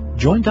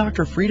 join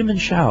Dr. Friedemann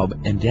Schaub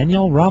and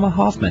Danielle Rama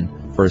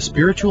Hoffman for a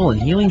spiritual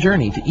and healing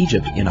journey to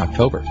Egypt in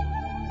October.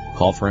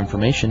 Call for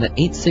information at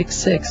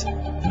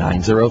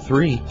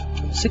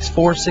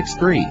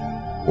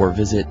 866-903-6463 or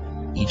visit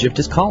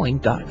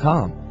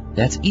EgyptIsCalling.com.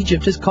 That's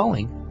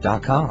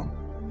EgyptIsCalling.com.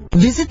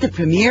 Visit the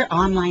premier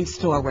online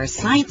store where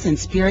science and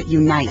spirit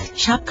unite.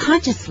 Shop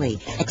consciously,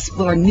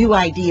 explore new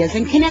ideas,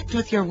 and connect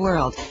with your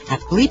world at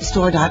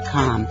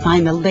bleepstore.com.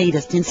 Find the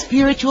latest in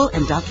spiritual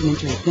and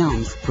documentary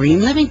films, green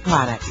living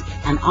products,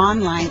 and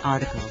online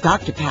articles.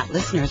 Dr. Pat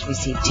listeners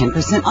receive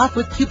 10% off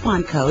with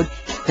coupon code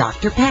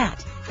Dr.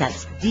 Pat.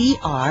 That's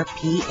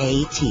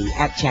DRPAT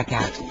at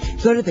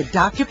checkout. Go to the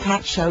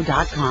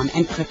drpatshow.com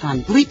and click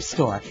on Bleep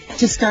Store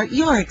to start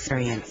your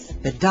experience.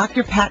 The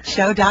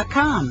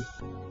drpatshow.com.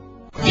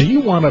 Do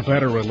you want a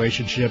better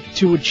relationship,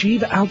 to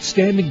achieve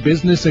outstanding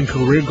business and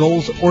career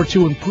goals, or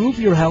to improve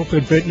your health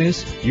and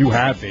fitness? You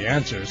have the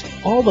answers.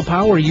 All the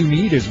power you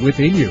need is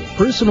within you.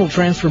 Personal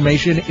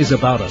transformation is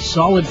about a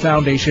solid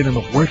foundation in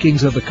the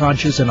workings of the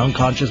conscious and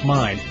unconscious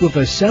mind, with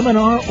a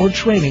seminar or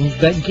training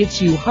that gets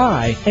you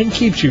high and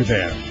keeps you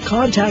there.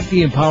 Contact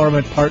the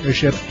Empowerment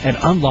Partnership and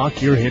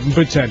unlock your hidden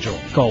potential.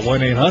 Call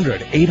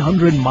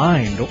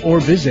 1-800-800-MIND or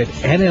visit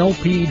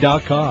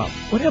NLP.com.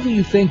 Whatever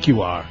you think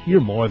you are, you're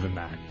more than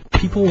that.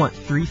 People want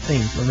 3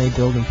 things when they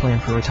build and plan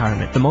for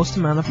retirement. The most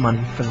amount of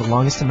money for the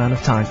longest amount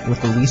of time with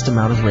the least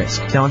amount of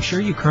risk. Now, I'm sure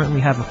you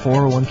currently have a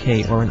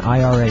 401k or an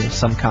IRA of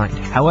some kind.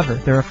 However,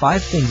 there are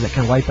 5 things that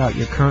can wipe out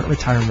your current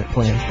retirement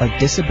plan, like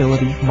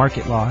disability,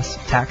 market loss,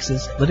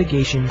 taxes,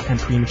 litigation, and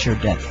premature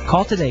death.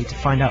 Call today to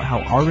find out how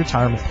our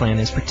retirement plan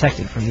is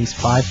protected from these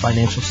 5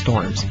 financial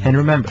storms. And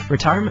remember,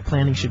 retirement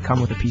planning should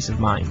come with a peace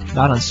of mind,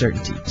 not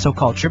uncertainty. So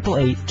call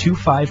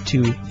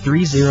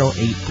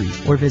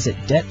 888-252-3083 or visit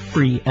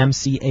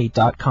debtfreemca.com.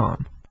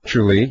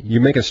 Truly,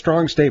 you make a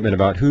strong statement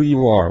about who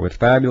you are with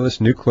fabulous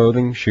new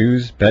clothing,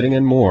 shoes, bedding,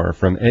 and more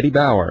from Eddie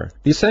Bauer,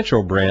 the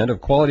essential brand of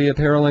quality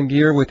apparel and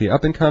gear with the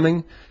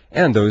up-and-coming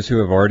and those who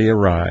have already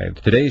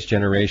arrived. Today's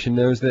generation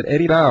knows that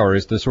Eddie Bauer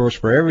is the source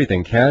for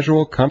everything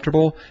casual,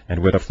 comfortable,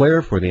 and with a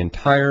flair for the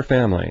entire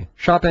family.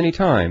 Shop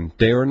anytime,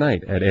 day or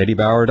night at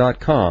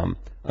eddiebauer.com,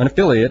 an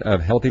affiliate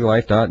of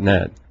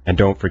healthylife.net. And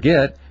don't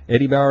forget,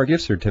 Eddie Bauer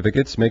gift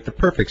certificates make the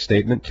perfect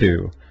statement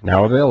too.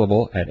 Now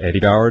available at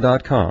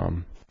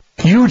eddiebauer.com.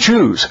 You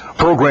choose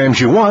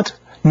programs you want,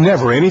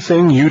 never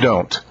anything you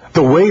don't.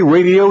 The way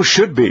radio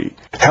should be.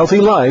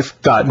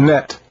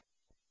 healthylife.net.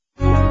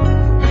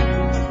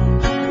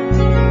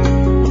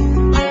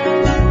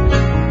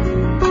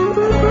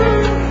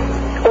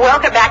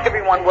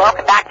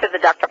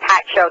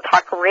 show,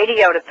 Talk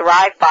Radio to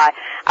Thrive By.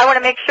 I want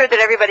to make sure that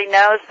everybody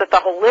knows that the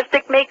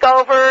holistic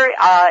makeover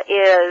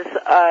is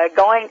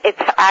going.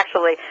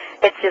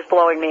 It's just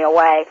blowing me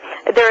away.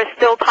 There is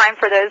still time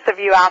for those of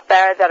you out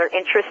there that are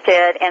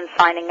interested in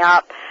signing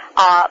up.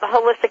 The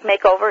holistic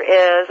makeover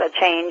is a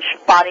change,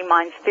 body,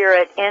 mind,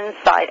 spirit,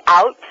 inside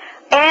out.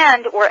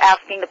 And we're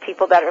asking the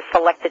people that are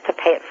selected to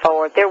pay it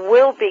forward. There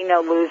will be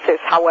no losers,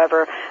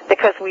 however,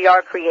 because we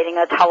are creating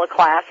a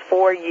teleclass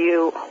for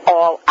you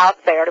all out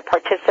there to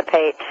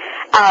participate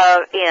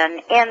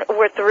in. And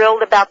we're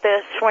thrilled about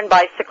this. Schwinn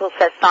Bicycles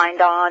has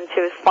signed on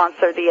to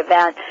sponsor the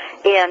event,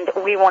 and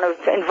we want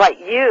to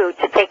invite you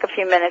to take a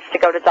few minutes to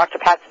go to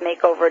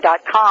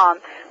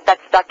drpatsmakeover.com.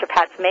 That's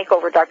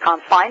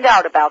drpatsmakeover.com. Find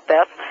out about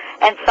this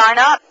and sign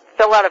up.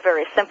 Fill out a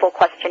very simple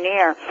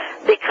questionnaire,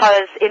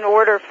 because in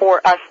order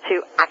for us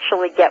to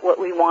actually get what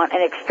we want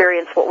and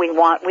experience what we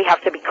want, we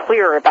have to be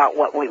clear about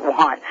what we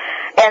want.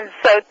 And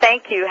so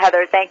thank you,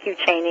 Heather. Thank you,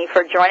 Chaney,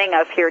 for joining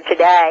us here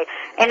today.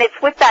 And it's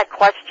with that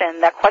question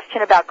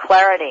about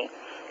clarity.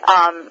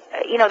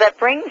 That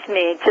brings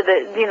me to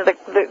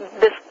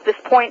this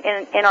point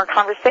in our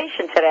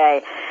conversation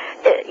today.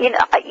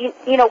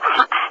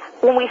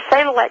 When we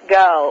say to let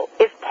go,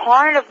 it's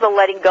part of the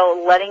letting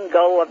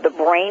go of the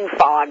brain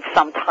fog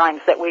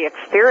sometimes that we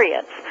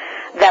experience,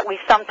 that we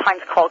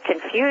sometimes call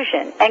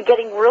confusion, and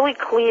getting really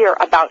clear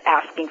about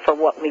asking for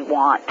what we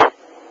want.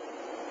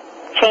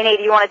 Chaney,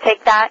 do you want to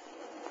take that?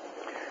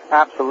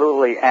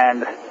 Absolutely,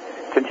 and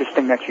it's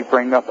interesting that you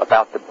bring up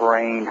about the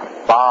brain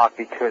fog,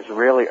 because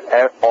really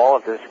all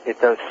of this, it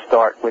does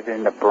start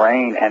within the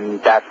brain,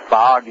 and that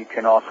fog, you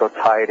can also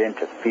tie it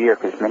into fear,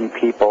 because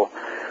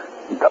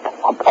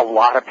a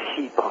lot of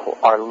people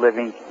are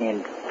living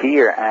in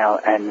fear,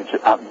 and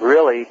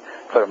really,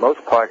 for the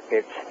most part,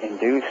 it's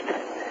induced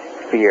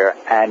fear.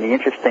 And the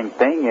interesting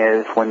thing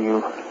is, when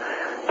you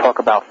talk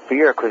about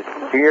fear, because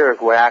fear is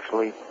what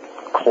actually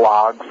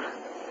clogs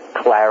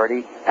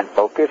clarity and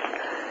focus,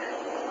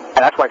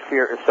 and that's why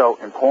fear is so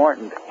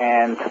important.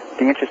 And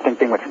the interesting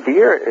thing with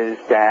fear is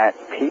that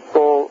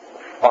people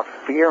are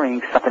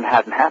fearing something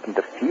hasn't happened,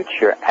 the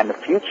future, and the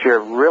future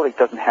really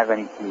doesn't have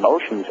any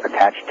emotions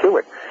attached to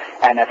it.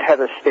 And as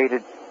Heather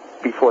stated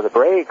before the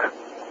break,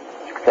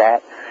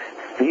 that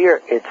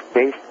fear, it's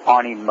based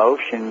on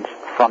emotions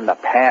from the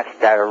past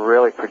that are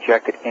really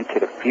projected into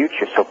the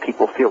future. So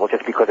people feel, well,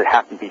 just because it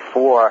happened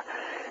before,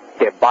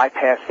 they're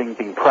bypassing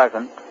being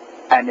present,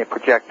 and they're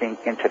projecting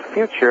into the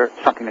future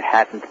something that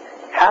hasn't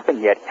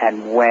happened yet.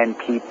 And when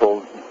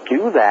people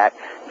do that,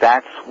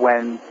 that's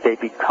when they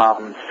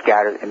become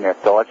scattered in their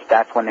thoughts.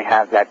 That's when they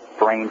have that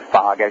brain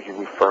fog, as you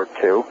referred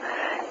to.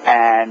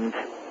 And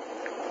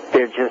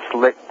they're just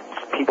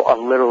people are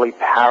literally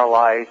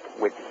paralyzed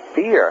with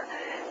fear.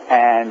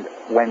 And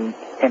when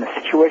in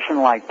a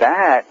situation like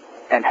that,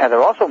 and Heather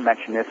also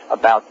mentioned this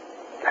about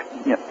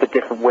the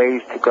different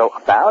ways to go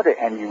about it,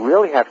 and you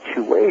really have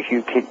two ways.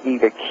 You can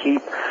either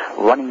keep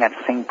running that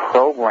same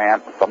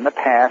program from the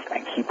past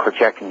and keep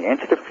projecting it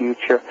into the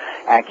future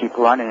and keep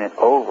running it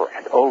over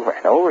and over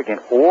and over again,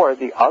 or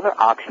the other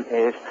option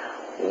is,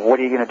 what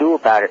are you going to do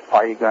about it?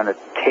 Are you going to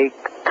take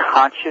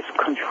conscious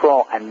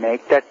control and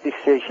make that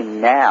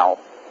decision now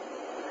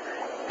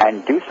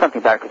and do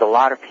something about it? Because a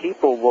lot of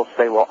people will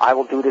say, well, I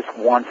will do this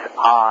once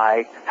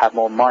I have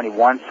more money.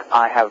 Once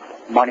I have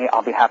money,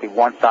 I'll be happy.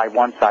 Once I,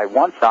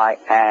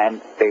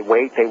 and they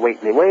wait,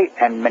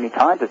 and many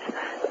times it's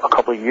a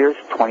couple of years,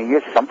 20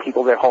 years, some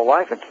people their whole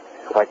life. It's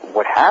like,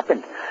 what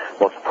happened?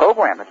 Well, it's a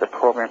program. It's a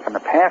program from the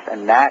past,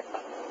 and that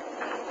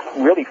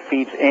really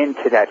feeds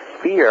into that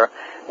fear,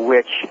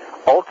 which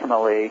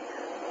ultimately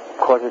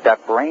causes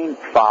that brain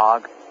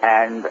fog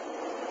and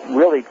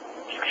really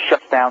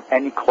shuts down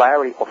any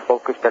clarity or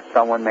focus that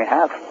someone may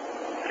have.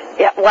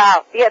 Yeah,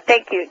 wow. Yeah,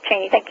 thank you,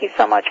 Chaney. Thank you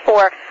so much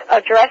for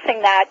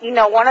addressing that.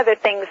 One of the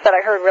things that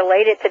I heard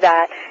related to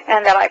that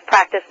and that I've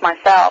practiced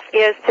myself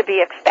is to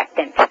be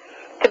expectant.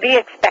 To be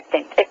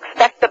expectant.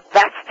 Expect the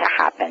best to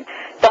happen.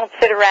 Don't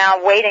sit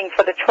around waiting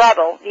for the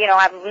trouble.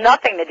 Have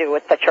nothing to do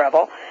with the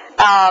trouble.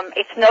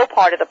 It's no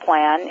part of the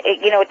plan.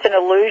 It's an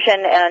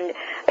illusion and,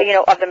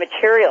 of the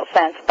material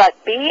sense. But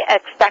be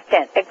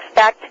expectant.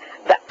 Expect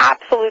the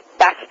absolute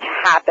best to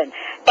happen.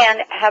 And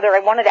Heather,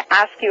 I wanted to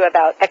ask you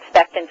about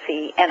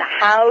expectancy and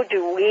how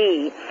do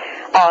we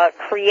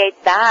create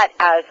that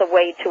as a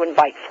way to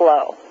invite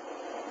flow?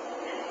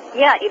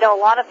 Yeah, a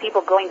lot of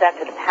people going back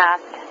to the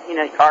past,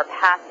 our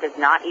past does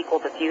not equal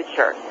the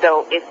future.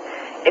 So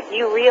if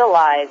you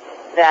realize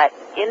that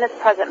in this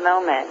present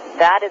moment,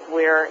 that is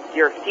where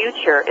your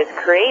future is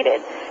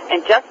created,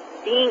 and just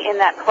being in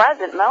that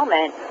present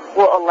moment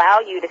will allow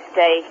you to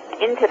stay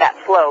into that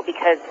flow,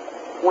 because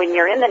when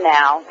you're in the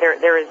now,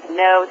 there is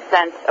no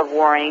sense of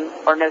worrying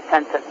or no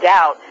sense of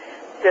doubt,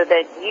 so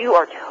that you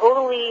are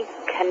totally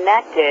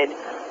connected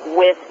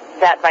with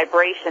that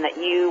vibration that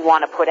you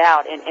want to put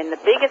out. And the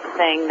biggest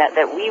thing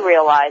that we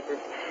realize is,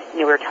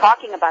 we were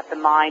talking about the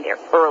mind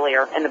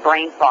earlier and the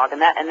brain fog,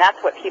 and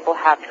that's what people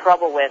have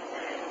trouble with.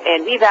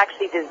 And we've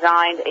actually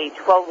designed a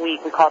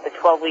 12-week, we call it the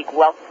 12-week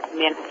Wealth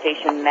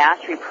Manifestation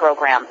Mastery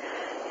Program,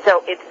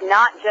 So it's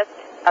not just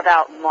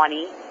about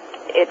money.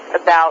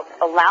 It's about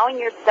allowing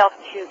yourself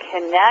to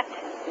connect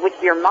with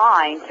your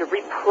mind, to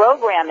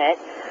reprogram it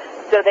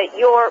so that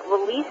you're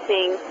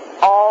releasing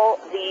all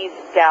these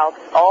doubts,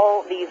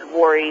 all these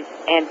worries,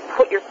 and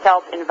put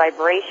yourself in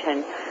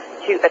vibration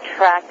to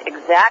attract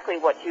exactly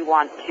what you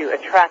want to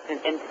attract.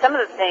 And some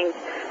of the things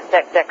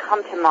that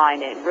come to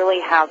mind and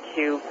really how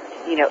to,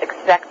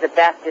 expect the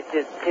best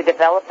is to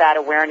develop that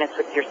awareness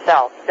with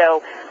yourself.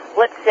 So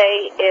let's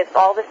say if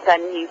all of a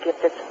sudden you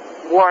get this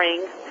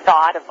worrying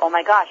thought of, oh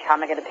my gosh, how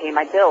am I going to pay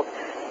my bills?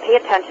 Pay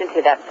attention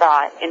to that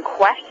thought and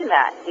question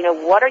that.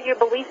 What are your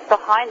beliefs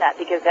behind that?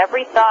 Because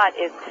every thought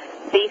is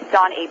based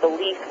on a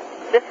belief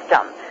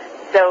system.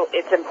 So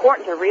it's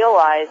important to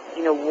realize,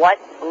 what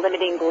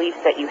limiting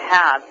beliefs that you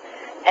have,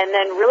 and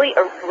then really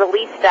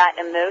release that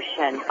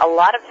emotion. A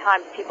lot of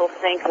times people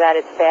think that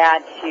it's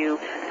bad to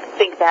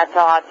think bad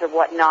thoughts or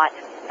whatnot,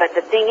 but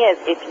the thing is,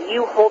 if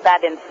you hold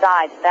that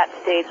inside, that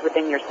stays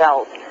within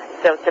yourself.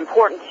 So it's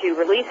important to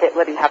release it,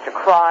 whether you have to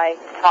cry,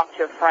 talk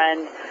to a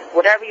friend,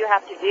 whatever you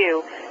have to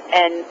do,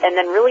 and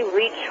then really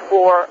reach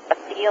for a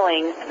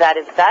feeling that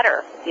is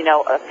better,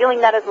 a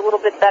feeling that is a little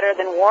bit better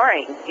than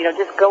worrying.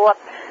 Just go up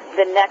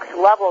the next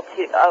level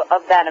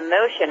of that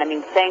emotion. I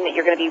mean, saying that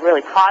you're going to be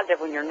really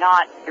positive when you're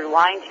not, you're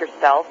lying to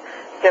yourself.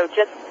 So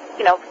just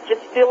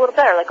feel a little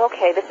better, like,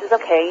 okay, this is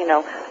okay,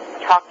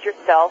 talk to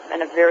yourself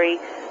in a very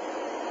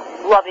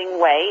loving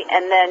way.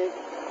 And then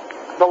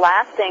the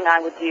last thing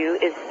I would do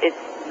is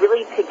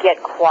really to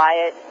get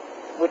quiet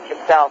with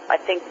yourself. I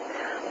think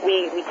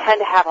we tend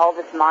to have all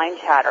this mind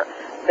chatter,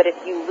 but if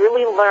you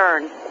really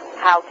learn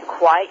how to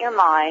quiet your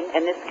mind,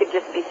 and this could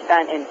just be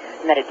spent in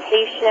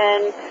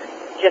meditation,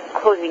 just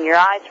closing your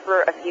eyes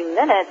for a few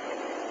minutes,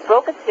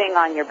 focusing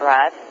on your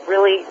breath,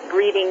 really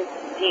breathing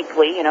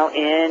deeply,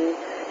 in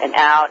and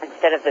out,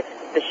 instead of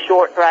the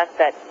short breath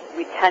that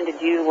we tend to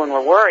do when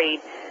we're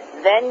worried,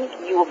 then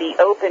you will be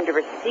open to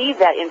receive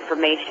that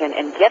information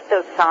and get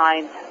those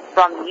signs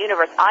from the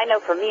universe. I know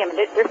for me,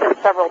 there's been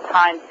several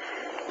times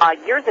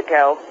years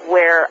ago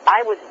where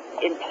I was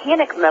in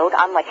panic mode.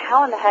 I'm like,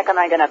 how in the heck am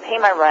I going to pay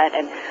my rent?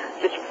 And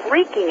just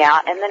freaking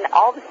out. And then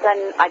all of a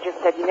sudden I just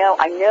said,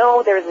 I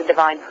know there's a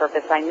divine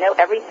purpose. I know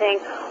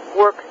everything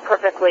works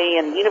perfectly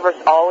and the universe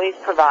always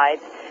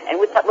provides. And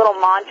with that little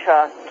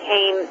mantra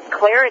came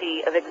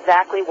clarity of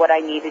exactly what I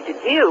needed to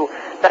do.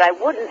 But I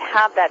wouldn't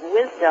have that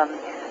wisdom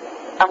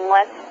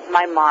unless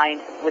my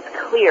mind was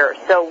clear.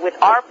 So with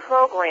our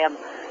program,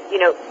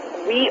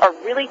 we are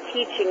really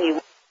teaching you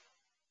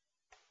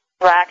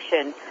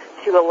action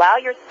to allow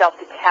yourself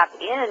to tap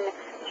in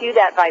to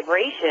that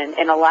vibration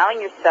and allowing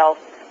yourself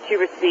to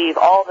receive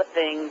all the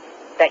things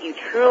that you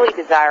truly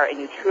desire and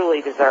you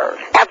truly deserve.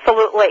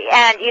 Absolutely.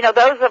 And,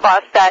 those of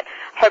us that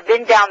have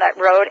been down that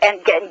road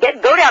and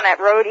go down that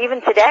road even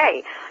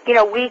today,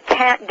 we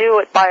can't do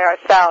it by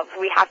ourselves.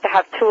 We have to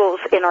have tools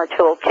in our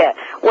toolkit,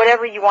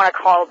 whatever you want to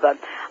call them.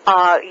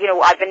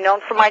 I've been known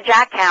for my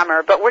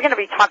jackhammer, but we're going to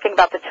be talking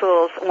about the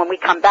tools when we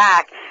come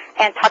back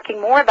and talking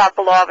more about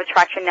the Law of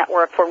Attraction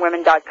Network for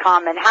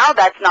Women.com and how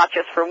that's not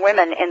just for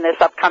women in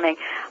this upcoming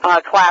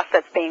class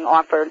that's being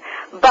offered,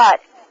 but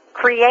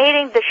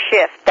creating the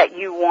shift that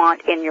you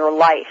want in your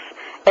life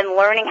and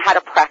learning how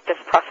to practice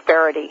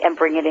prosperity and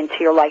bring it into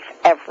your life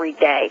every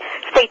day.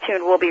 Stay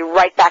tuned. We'll be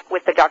right back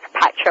with the Dr.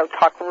 Pat Show,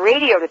 Talk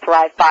Radio to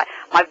Thrive By.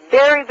 My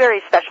very,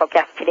 very special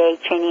guest today,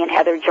 Chaney and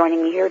Heather,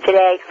 joining me here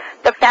today,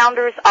 the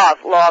founders of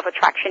Law of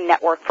Attraction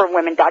Network for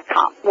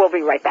Women.com. We'll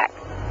be right back.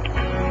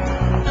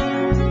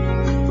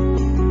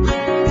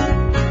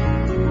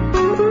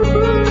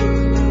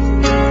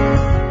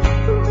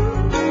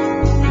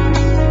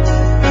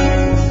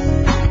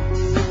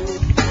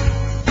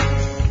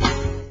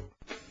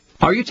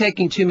 Are you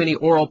taking too many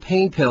oral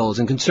pain pills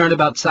and concerned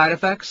about side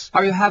effects?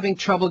 Are you having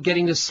trouble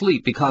getting to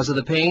sleep because of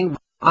the pain?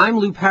 I'm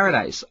Lou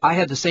Paradise. I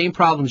had the same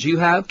problems you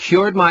have,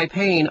 cured my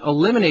pain,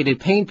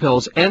 eliminated pain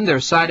pills and their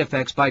side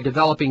effects by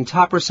developing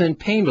Topricin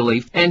Pain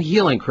Relief and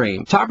Healing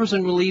Cream.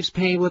 Topricin relieves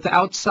pain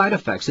without side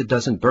effects. It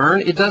doesn't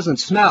burn, it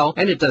doesn't smell,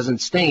 and it doesn't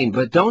stain.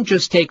 But don't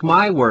just take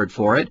my word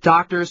for it.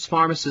 Doctors,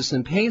 pharmacists,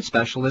 and pain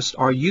specialists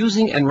are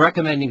using and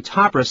recommending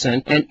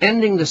Topricin and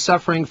ending the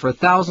suffering for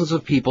thousands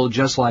of people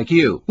just like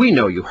you. We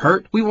know you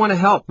hurt. We want to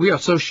help. We are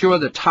so sure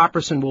that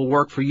Topricin will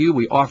work for you,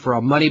 we offer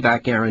a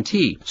money-back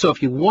guarantee. So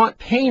if you want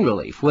pain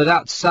relief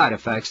without side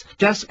effects,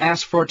 just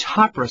ask for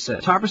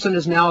Topricin. Topricin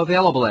is now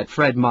available at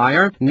Fred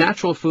Meyer,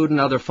 Natural Food,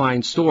 and other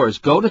fine stores.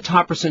 Go to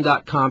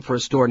Topricin.com for a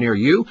store near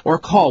you or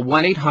call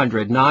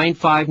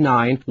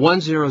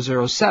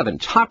 1-800-959-1007.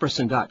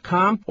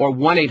 Topricin.com or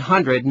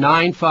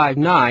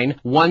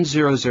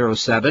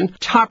 1-800-959-1007.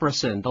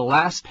 Topricin, the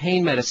last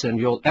pain medicine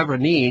you'll ever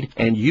need,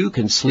 and you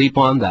can sleep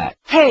on that.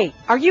 Hey,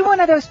 are you one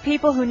of those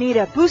people who need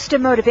a boost of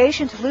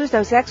motivation to lose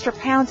those extra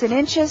pounds and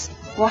inches?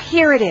 Well,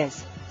 here it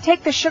is.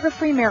 Take the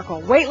Sugar-Free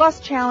Miracle Weight Loss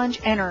Challenge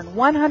and earn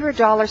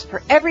 $100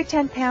 for every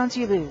 10 pounds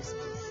you lose.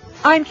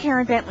 I'm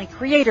Karen Bentley,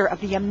 creator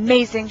of the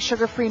amazing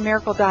Sugar-Free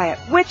Miracle Diet,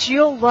 which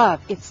you'll love.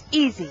 It's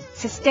easy,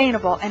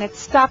 sustainable, and it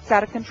stops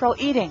out-of-control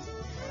eating.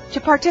 To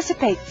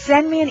participate,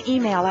 send me an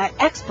email at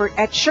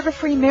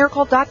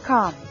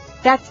expert@sugarfreemiracle.com.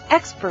 That's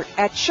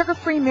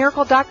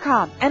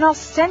expert@sugarfreemiracle.com, and I'll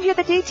send you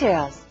the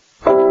details.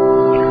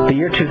 The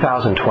year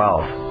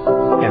 2012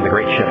 and the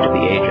great shift of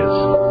the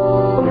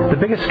ages. The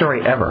biggest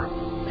story ever,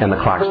 and the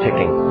clock's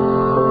ticking.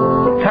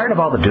 Tired of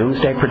all the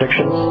doomsday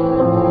predictions?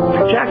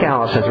 Jack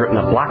Alice has written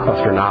a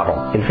blockbuster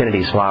novel,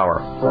 Infinity's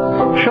Flower,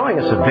 showing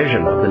us a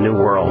vision of the new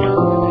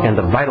world and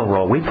the vital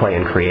role we play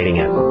in creating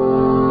it.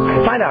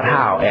 Find out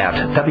how at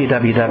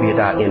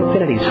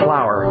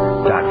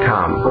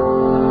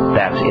www.infinitiesflower.com.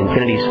 That's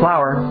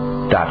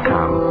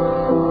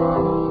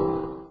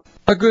infinitiesflower.com.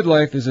 A good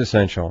life is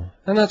essential,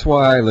 and that's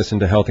why I listen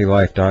to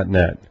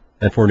HealthyLife.net.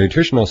 And for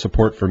nutritional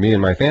support for me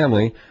and my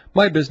family,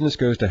 my business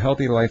goes to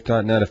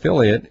HealthyLife.net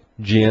affiliate,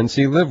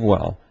 GNC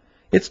LiveWell.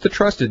 It's the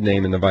trusted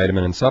name in the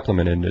vitamin and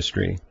supplement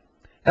industry.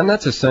 And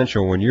that's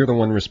essential when you're the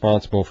one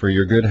responsible for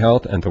your good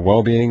health and the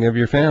well-being of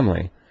your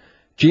family.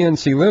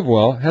 GNC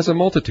LiveWell has a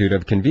multitude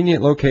of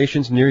convenient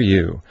locations near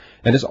you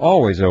and is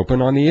always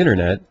open on the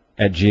internet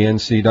at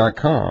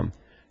gnc.com.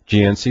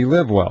 GNC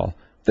LiveWell.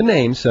 The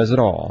name says it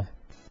all.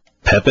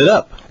 Pep it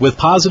up with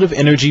positive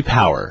energy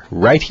power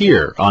right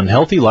here on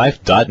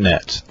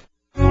HealthyLife.net.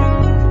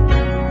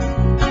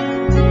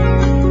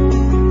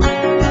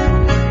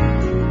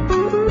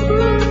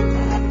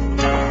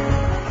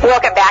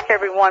 Welcome back,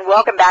 everyone.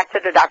 Welcome back to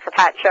the Dr.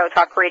 Pat Show,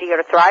 Talk Radio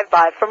to Thrive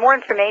By. For more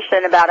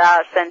information about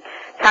us and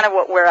kind of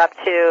what we're up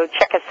to,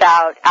 check us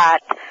out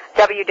at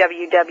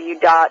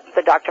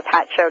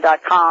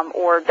www.thedrpatshow.com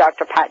or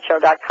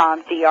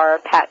drpatshow.com,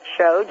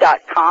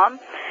 drpatshow.com.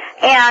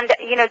 And,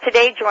 you know,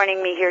 today,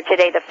 joining me here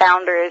today, the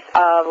founders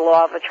of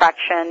Law of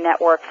Attraction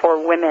Network for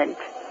Women.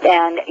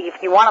 And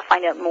if you want to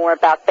find out more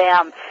about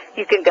them,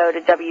 you can go to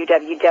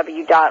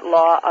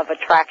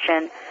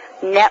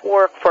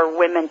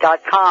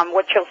www.lawofattractionnetworkforwomen.com.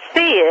 What you'll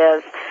see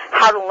is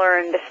how to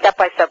learn the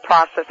step-by-step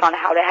process on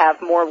how to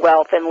have more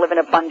wealth and live an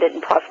abundant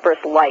and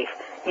prosperous life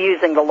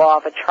using the law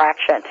of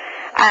attraction.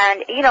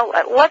 And, you know,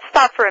 let's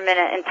stop for a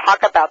minute and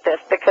talk about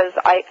this, because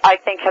I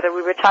think, Heather,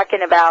 we were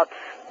talking about,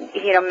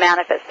 you know,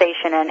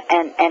 manifestation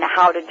and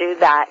how to do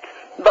that.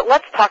 But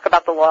let's talk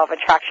about the law of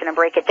attraction and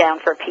break it down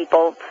for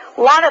people.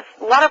 A lot of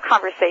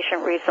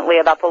conversation recently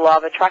about the law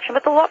of attraction,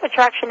 but the law of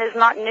attraction is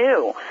not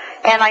new.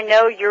 And I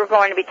know you're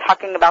going to be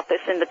talking about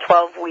this in the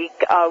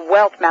 12-week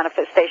Wealth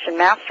Manifestation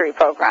Mastery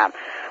Program.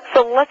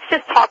 So let's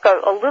just talk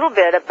a little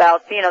bit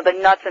about, you know, the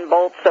nuts and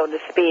bolts, so to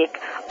speak,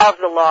 of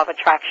the law of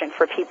attraction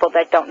for people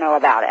that don't know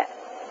about it.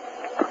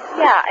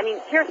 Yeah, I mean,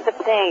 here's the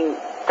thing,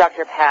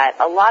 Dr. Pat.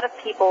 A lot of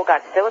people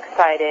got so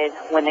excited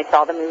when they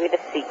saw the movie The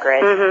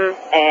Secret,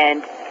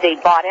 and they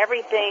bought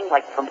everything,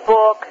 like from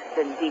books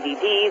and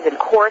DVDs and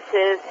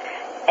courses,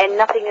 and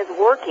nothing is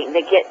working.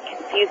 They get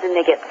confused and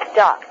they get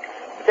stuck.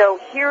 So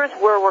here's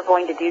where we're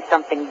going to do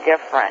something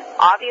different.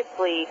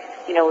 Obviously,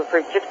 you know, if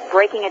we're just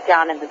breaking it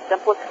down in the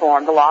simplest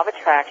form, the law of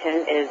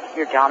attraction is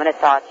your dominant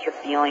thoughts, your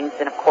feelings,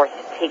 and, of course,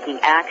 taking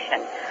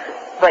action.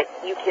 But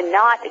you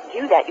cannot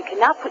do that. You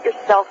cannot put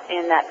yourself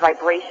in that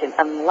vibration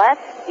unless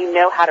you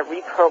know how to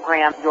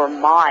reprogram your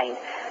mind.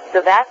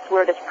 So that's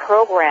where this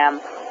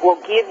program will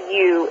give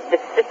you the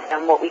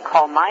system, what we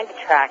call mind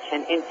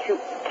attraction, into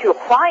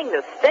applying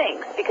those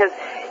things. Because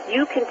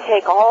you can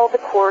take all the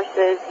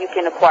courses, you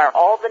can acquire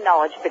all the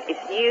knowledge, but if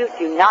you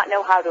do not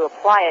know how to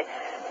apply it,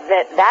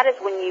 that is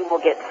when you will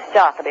get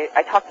stuck.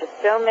 I talk to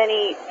so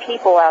many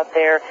people out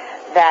there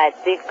that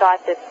they've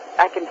got this,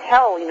 I can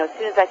tell, you know, as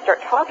soon as I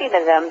start talking to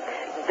them,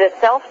 the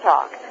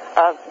self-talk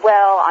of,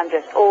 well, I'm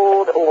just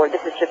old, or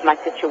this is just my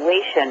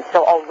situation.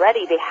 So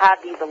already they have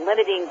these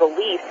limiting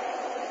beliefs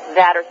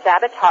that are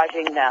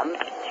sabotaging them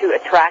to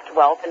attract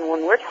wealth. And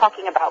when we're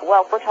talking about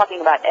wealth, we're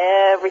talking about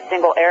every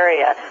single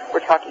area.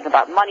 We're talking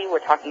about money. We're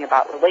talking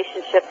about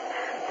relationships.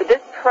 So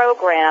this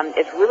program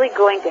is really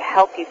going to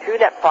help you through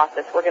that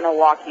process. We're going to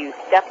walk you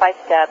step by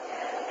step,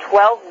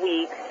 12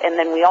 weeks, and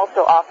then we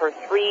also offer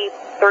 3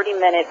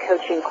 30-minute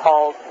coaching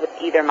calls with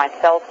either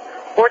myself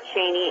or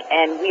Chaney,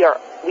 and we are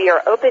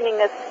opening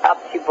this up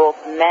to both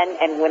men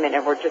and women,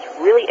 and we're just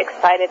really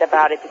excited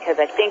about it because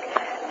I think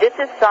this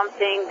is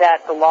something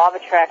that the law of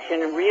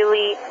attraction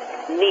really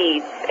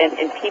needs,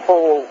 and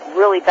people will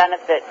really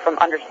benefit from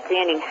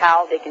understanding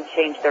how they can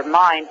change their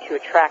mind to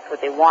attract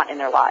what they want in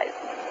their lives.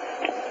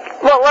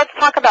 Well, let's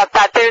talk about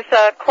that. There's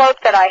a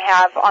quote that I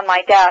have on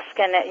my desk,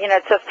 and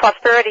it says,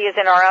 "Prosperity is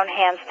in our own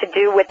hands to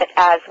do with it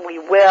as we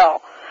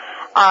will."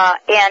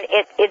 And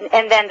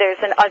then there's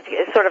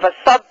sort of a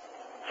sub-sentence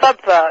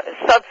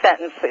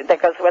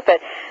that goes with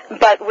it.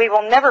 But we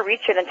will never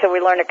reach it until we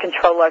learn to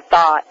control our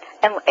thought.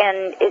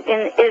 And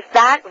is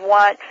that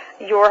what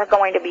you're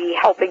going to be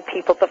helping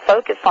people to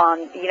focus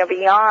on? You know,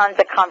 beyond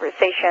the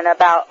conversation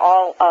about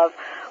all of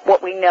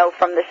what we know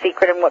from The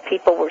Secret and what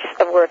people were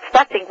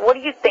expecting, what do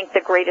you think the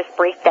greatest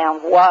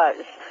breakdown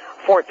was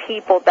for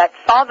people that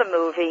saw the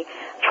movie,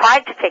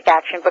 tried to take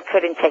action, but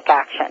couldn't take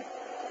action?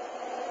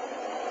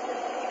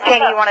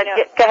 Chaney, you want to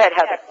go ahead,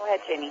 Heather? Yeah, go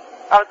ahead, Chaney.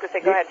 I was going to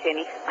say, go ahead,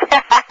 Chaney.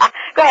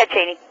 Go ahead,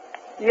 Chaney.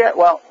 Yeah,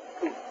 well,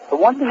 the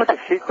one thing with The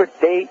Secret,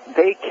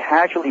 they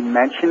casually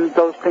mentioned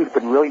those things,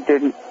 but really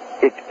didn't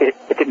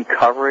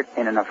cover it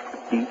in enough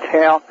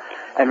detail.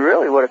 And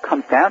really what it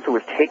comes down to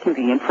is taking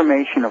the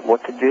information of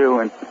what to do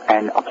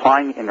and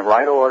applying it in the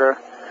right order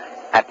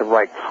at the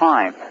right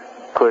time.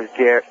 Because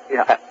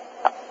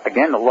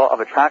again, the law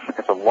of attraction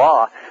is a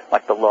law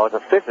like the laws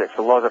of physics.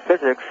 The laws of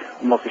physics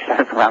mostly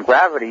centers around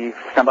gravity. If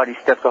somebody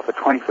steps off a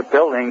 20-foot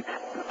building,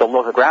 the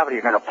laws of gravity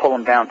are going to pull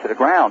them down to the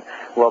ground.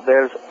 Well,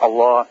 there's a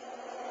law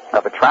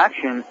of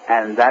attraction,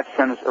 and that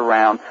centers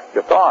around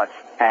your thoughts.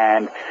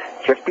 And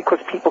just because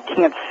people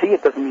can't see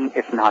it doesn't mean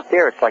it's not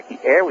there. It's like the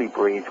air we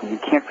breathe. You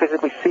can't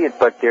physically see it,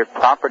 but there's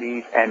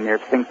properties and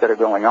there's things that are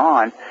going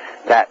on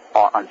that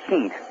are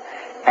unseen.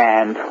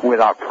 And with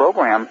our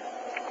program,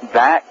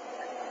 that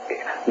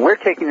we're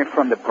taking it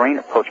from the brain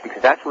approach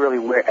because that's really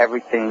where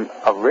everything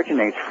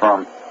originates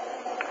from.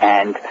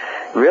 And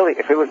really,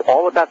 if it was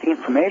all about the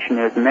information,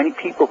 there's many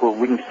people who are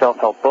reading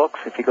self-help books.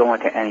 If you go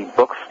into any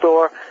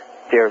bookstore,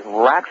 there's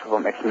racks of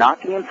them. It's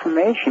not the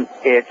information,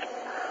 it's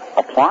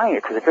applying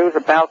it. Because if it was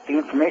about the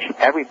information,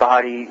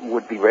 everybody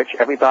would be rich,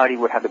 everybody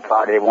would have the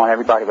body they want,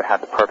 everybody would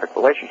have the perfect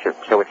relationship.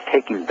 So it's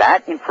taking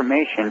that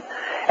information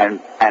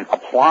and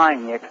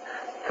applying it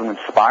to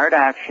inspired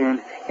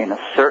action in a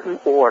certain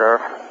order,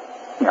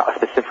 a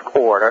specific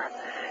order,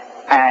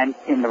 and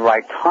in the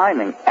right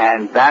timing.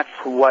 And that's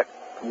what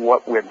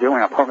we're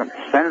doing. Our program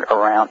is centered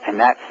around, and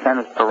that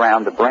centers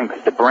around the brain,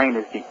 because the brain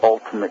is the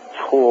ultimate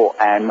tool.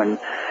 And when,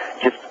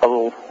 just a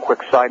little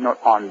quick side note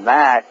on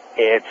that,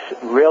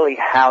 it's really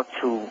how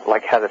to,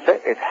 like Heather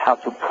said, it's how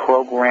to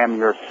program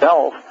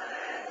yourself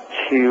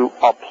to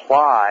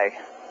apply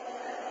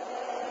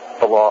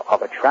the law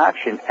of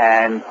attraction.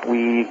 And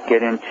we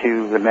get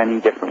into the many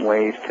different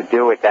ways to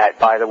do it. That,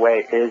 by the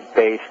way, is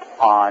based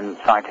on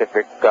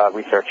scientific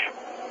research.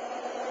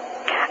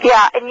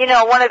 Yeah, and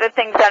one of the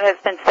things that has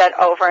been said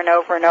over and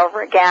over and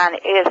over again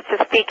is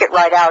to speak it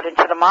right out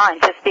into the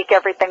mind, to speak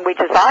everything we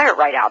desire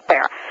right out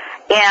there.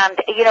 And,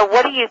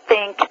 what do you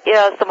think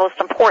is the most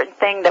important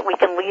thing that we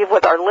can leave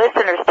with our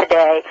listeners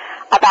today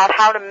about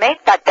how to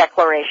make that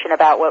declaration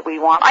about what we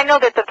want? I know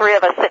that the three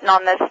of us sitting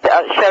on this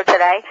show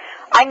today,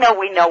 I know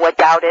we know what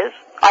doubt is.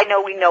 I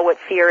know we know what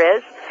fear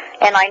is.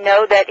 And I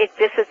know that it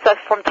visits us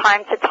from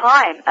time to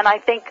time. And I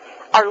think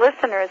our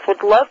listeners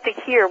would love to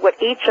hear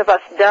what each of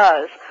us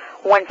does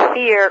when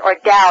fear or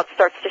doubt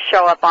starts to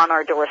show up on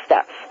our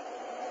doorsteps.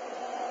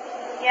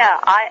 Yeah,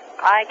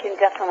 I can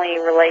definitely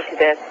relate to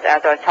this,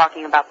 as I was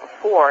talking about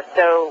before.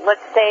 So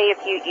let's say if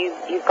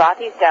you've got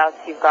these doubts,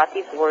 you've got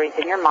these worries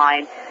in your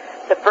mind,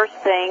 the first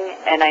thing,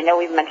 and I know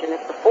we've mentioned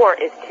this before,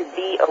 is to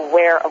be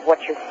aware of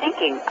what you're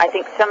thinking. I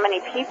think so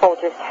many people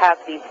just have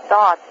these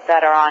thoughts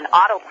that are on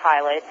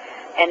autopilot,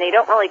 and they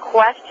don't really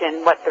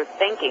question what they're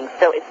thinking.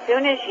 So as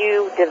soon as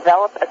you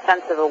develop a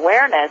sense of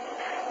awareness,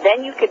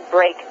 then you could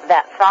break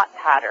that thought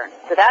pattern.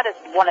 So that is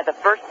one of the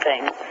first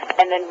things.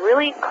 And then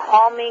really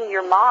calming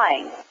your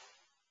mind.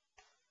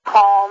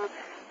 Calm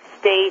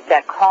state,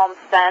 that calm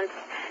sense,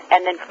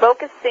 and then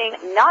focusing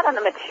not on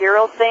the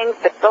material things,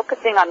 but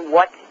focusing on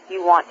what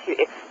you want to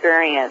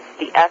experience,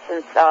 the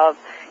essence of,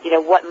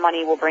 what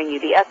money will bring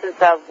you, the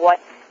essence of what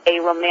a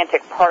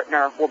romantic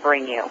partner will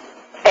bring you.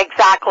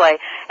 Exactly.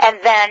 And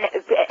then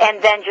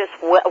just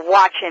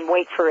watch and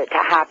wait for it to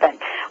happen.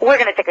 We're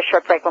going to take a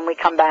short break. When we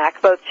come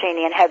back, both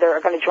Chaney and Heather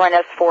are going to join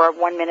us for a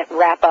 1-minute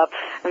wrap-up.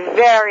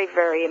 Very,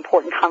 very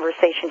important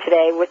conversation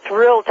today. We're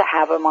thrilled to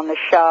have them on the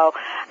show.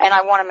 And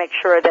I want to make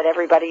sure that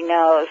everybody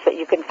knows that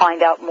you can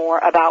find out more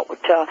about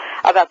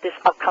this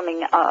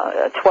upcoming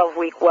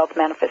 12-week wealth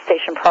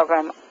manifestation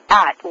program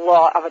at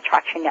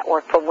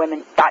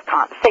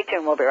lawofattractionnetworkforwomen.com. Stay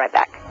tuned. We'll be right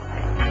back.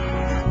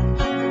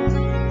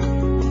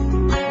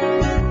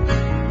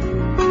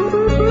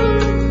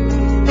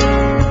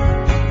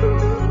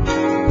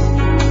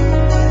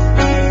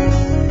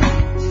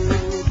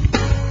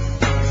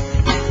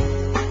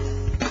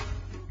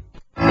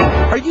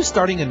 Are you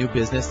starting a new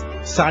business,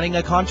 signing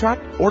a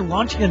contract, or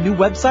launching a new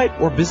website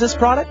or business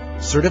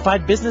product?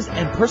 Certified business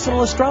and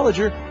personal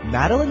astrologer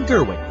Madeline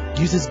Gerwin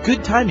uses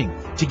good timing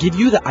to give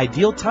you the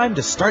ideal time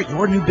to start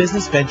your new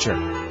business venture.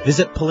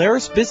 Visit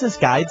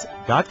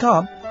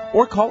PolarisBusinessGuides.com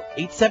or call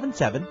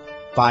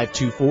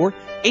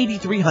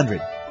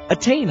 877-524-8300.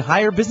 Attain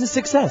higher business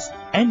success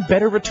and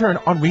better return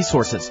on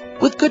resources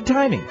with good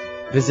timing.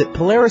 Visit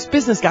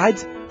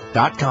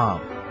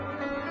PolarisBusinessGuides.com.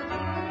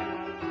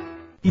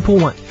 People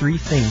want three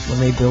things when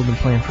they build and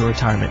plan for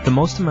retirement. The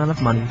most amount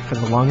of money for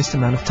the longest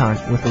amount of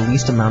time with the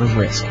least amount of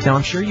risk. Now,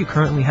 I'm sure you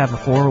currently have a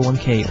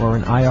 401k or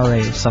an IRA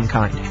of some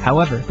kind.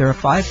 However, there are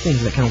 5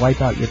 things that can wipe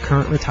out your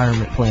current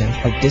retirement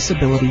plan, like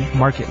disability,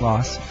 market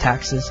loss,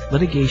 taxes,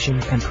 litigation,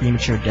 and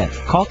premature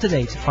death. Call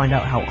today to find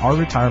out how our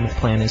retirement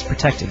plan is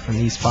protected from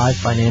these 5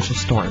 financial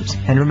storms.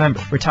 And remember,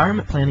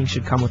 retirement planning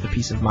should come with a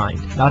peace of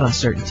mind, not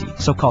uncertainty.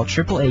 So call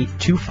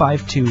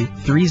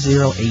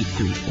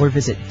 888-252-3083 or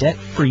visit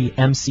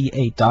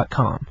debtfreemca.com.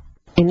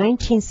 In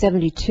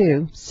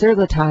 1972, Sur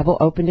La Table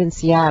opened in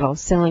Seattle,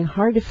 selling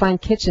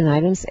hard-to-find kitchen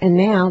items, and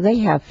now they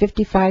have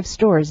 55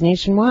 stores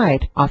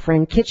nationwide,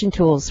 offering kitchen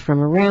tools from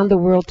around the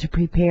world to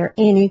prepare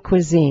any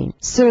cuisine.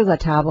 Sur La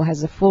Table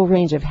has a full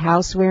range of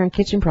houseware and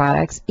kitchen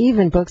products,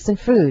 even books and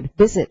food.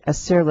 Visit a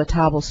Sur La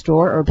Table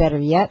store, or better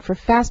yet, for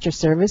faster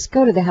service,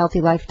 go to the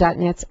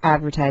HealthyLife.net's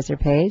advertiser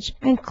page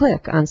and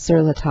click on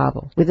Sur La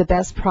Table. With the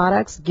best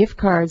products, gift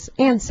cards,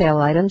 and sale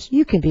items,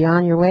 you can be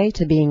on your way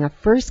to being a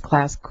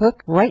first-class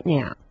cook right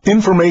now.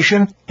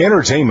 Information,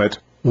 entertainment,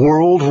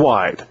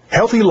 worldwide.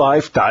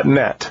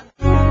 HealthyLife.net.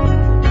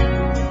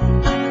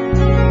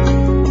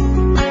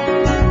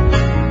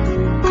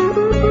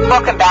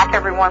 Welcome back,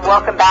 everyone.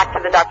 Welcome back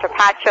to the Dr.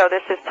 Pat Show.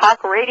 This is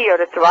Talk Radio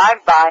to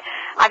Thrive By.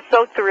 I'm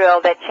so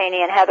thrilled that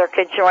Chaney and Heather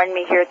could join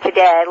me here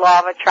today.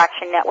 Law of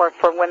Attraction Network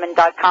for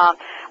Women.com.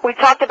 We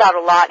talked about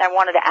a lot, and I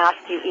wanted to ask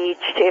you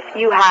each if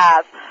you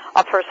have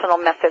a personal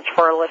message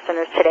for our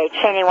listeners today.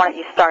 Chaney, why don't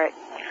you start?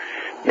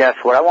 Yes,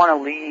 what I want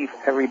to leave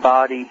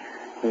everybody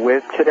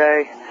with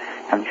today,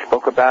 and we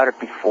spoke about it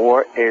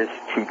before, is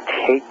to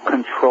take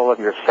control of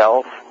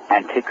yourself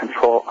and take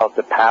control of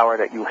the power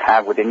that you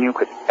have within you,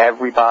 because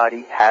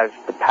everybody has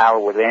the power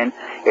within.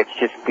 It's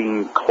just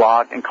being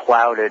clogged and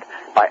clouded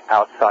by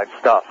outside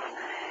stuff.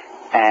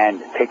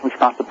 And take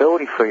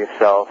responsibility for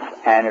yourself,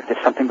 and if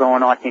there's something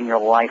going on in your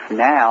life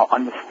now,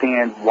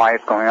 understand why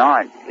it's going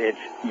on. It's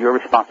your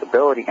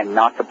responsibility, and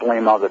not to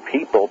blame other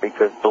people,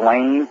 because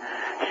blame,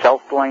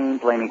 self-blame,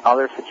 blaming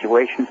other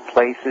situations,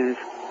 places,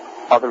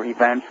 other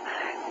events,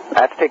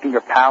 that's taking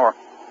your power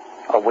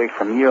away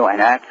from you, and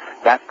that's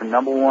the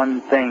number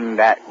one thing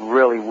that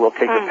really will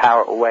take your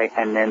power away,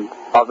 and then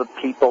other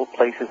people,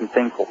 places, and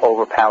things will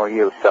overpower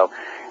you. So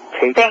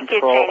take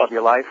control of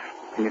your life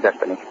and your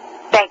destiny.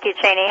 Thank you,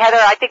 Chaney. Heather,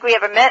 I think we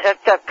have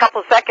a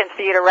couple seconds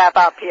for you to wrap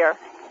up here.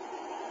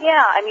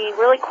 Yeah, I mean,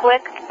 really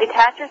quick,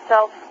 detach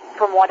yourself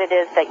from what it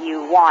is that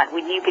you want.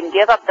 When you can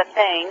give up the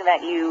thing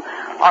that you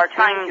are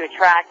trying to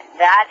attract,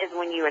 that is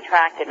when you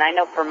attract it. And I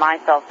know for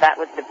myself that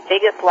was the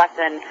biggest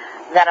lesson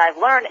that I've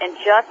learned, and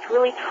just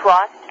really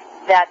trust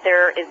that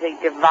there is a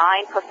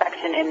divine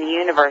perfection in the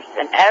universe,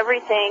 and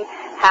everything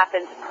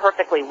happens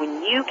perfectly.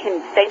 When you can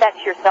say that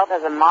to yourself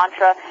as a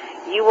mantra,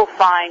 you will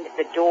find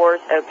the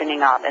doors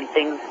opening up and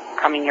things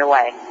coming your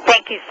way.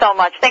 Thank you so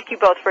much. Thank you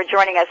both for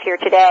joining us here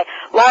today.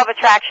 Law of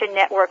Attraction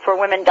Network for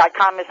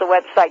Women.com is the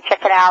website.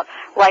 Check it out.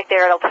 Right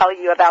there, it'll tell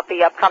you about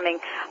the upcoming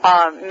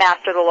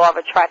Master the Law of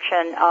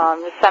Attraction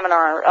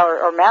seminar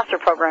or master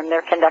program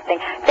they're conducting.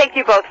 Thank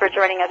you both for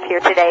joining us here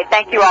today.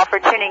 Thank you all for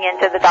tuning in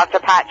to the Dr.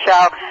 Pat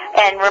Show.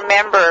 And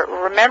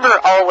remember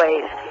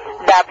always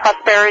that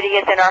prosperity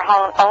is in our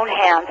own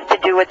hands to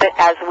do with it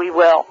as we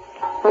will.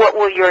 What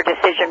will your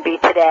decision be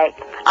today?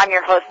 I'm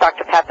your host,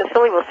 Dr. Pat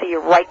Basili. We'll see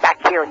you right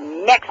back here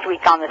next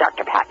week on the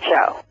Dr. Pat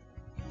Show.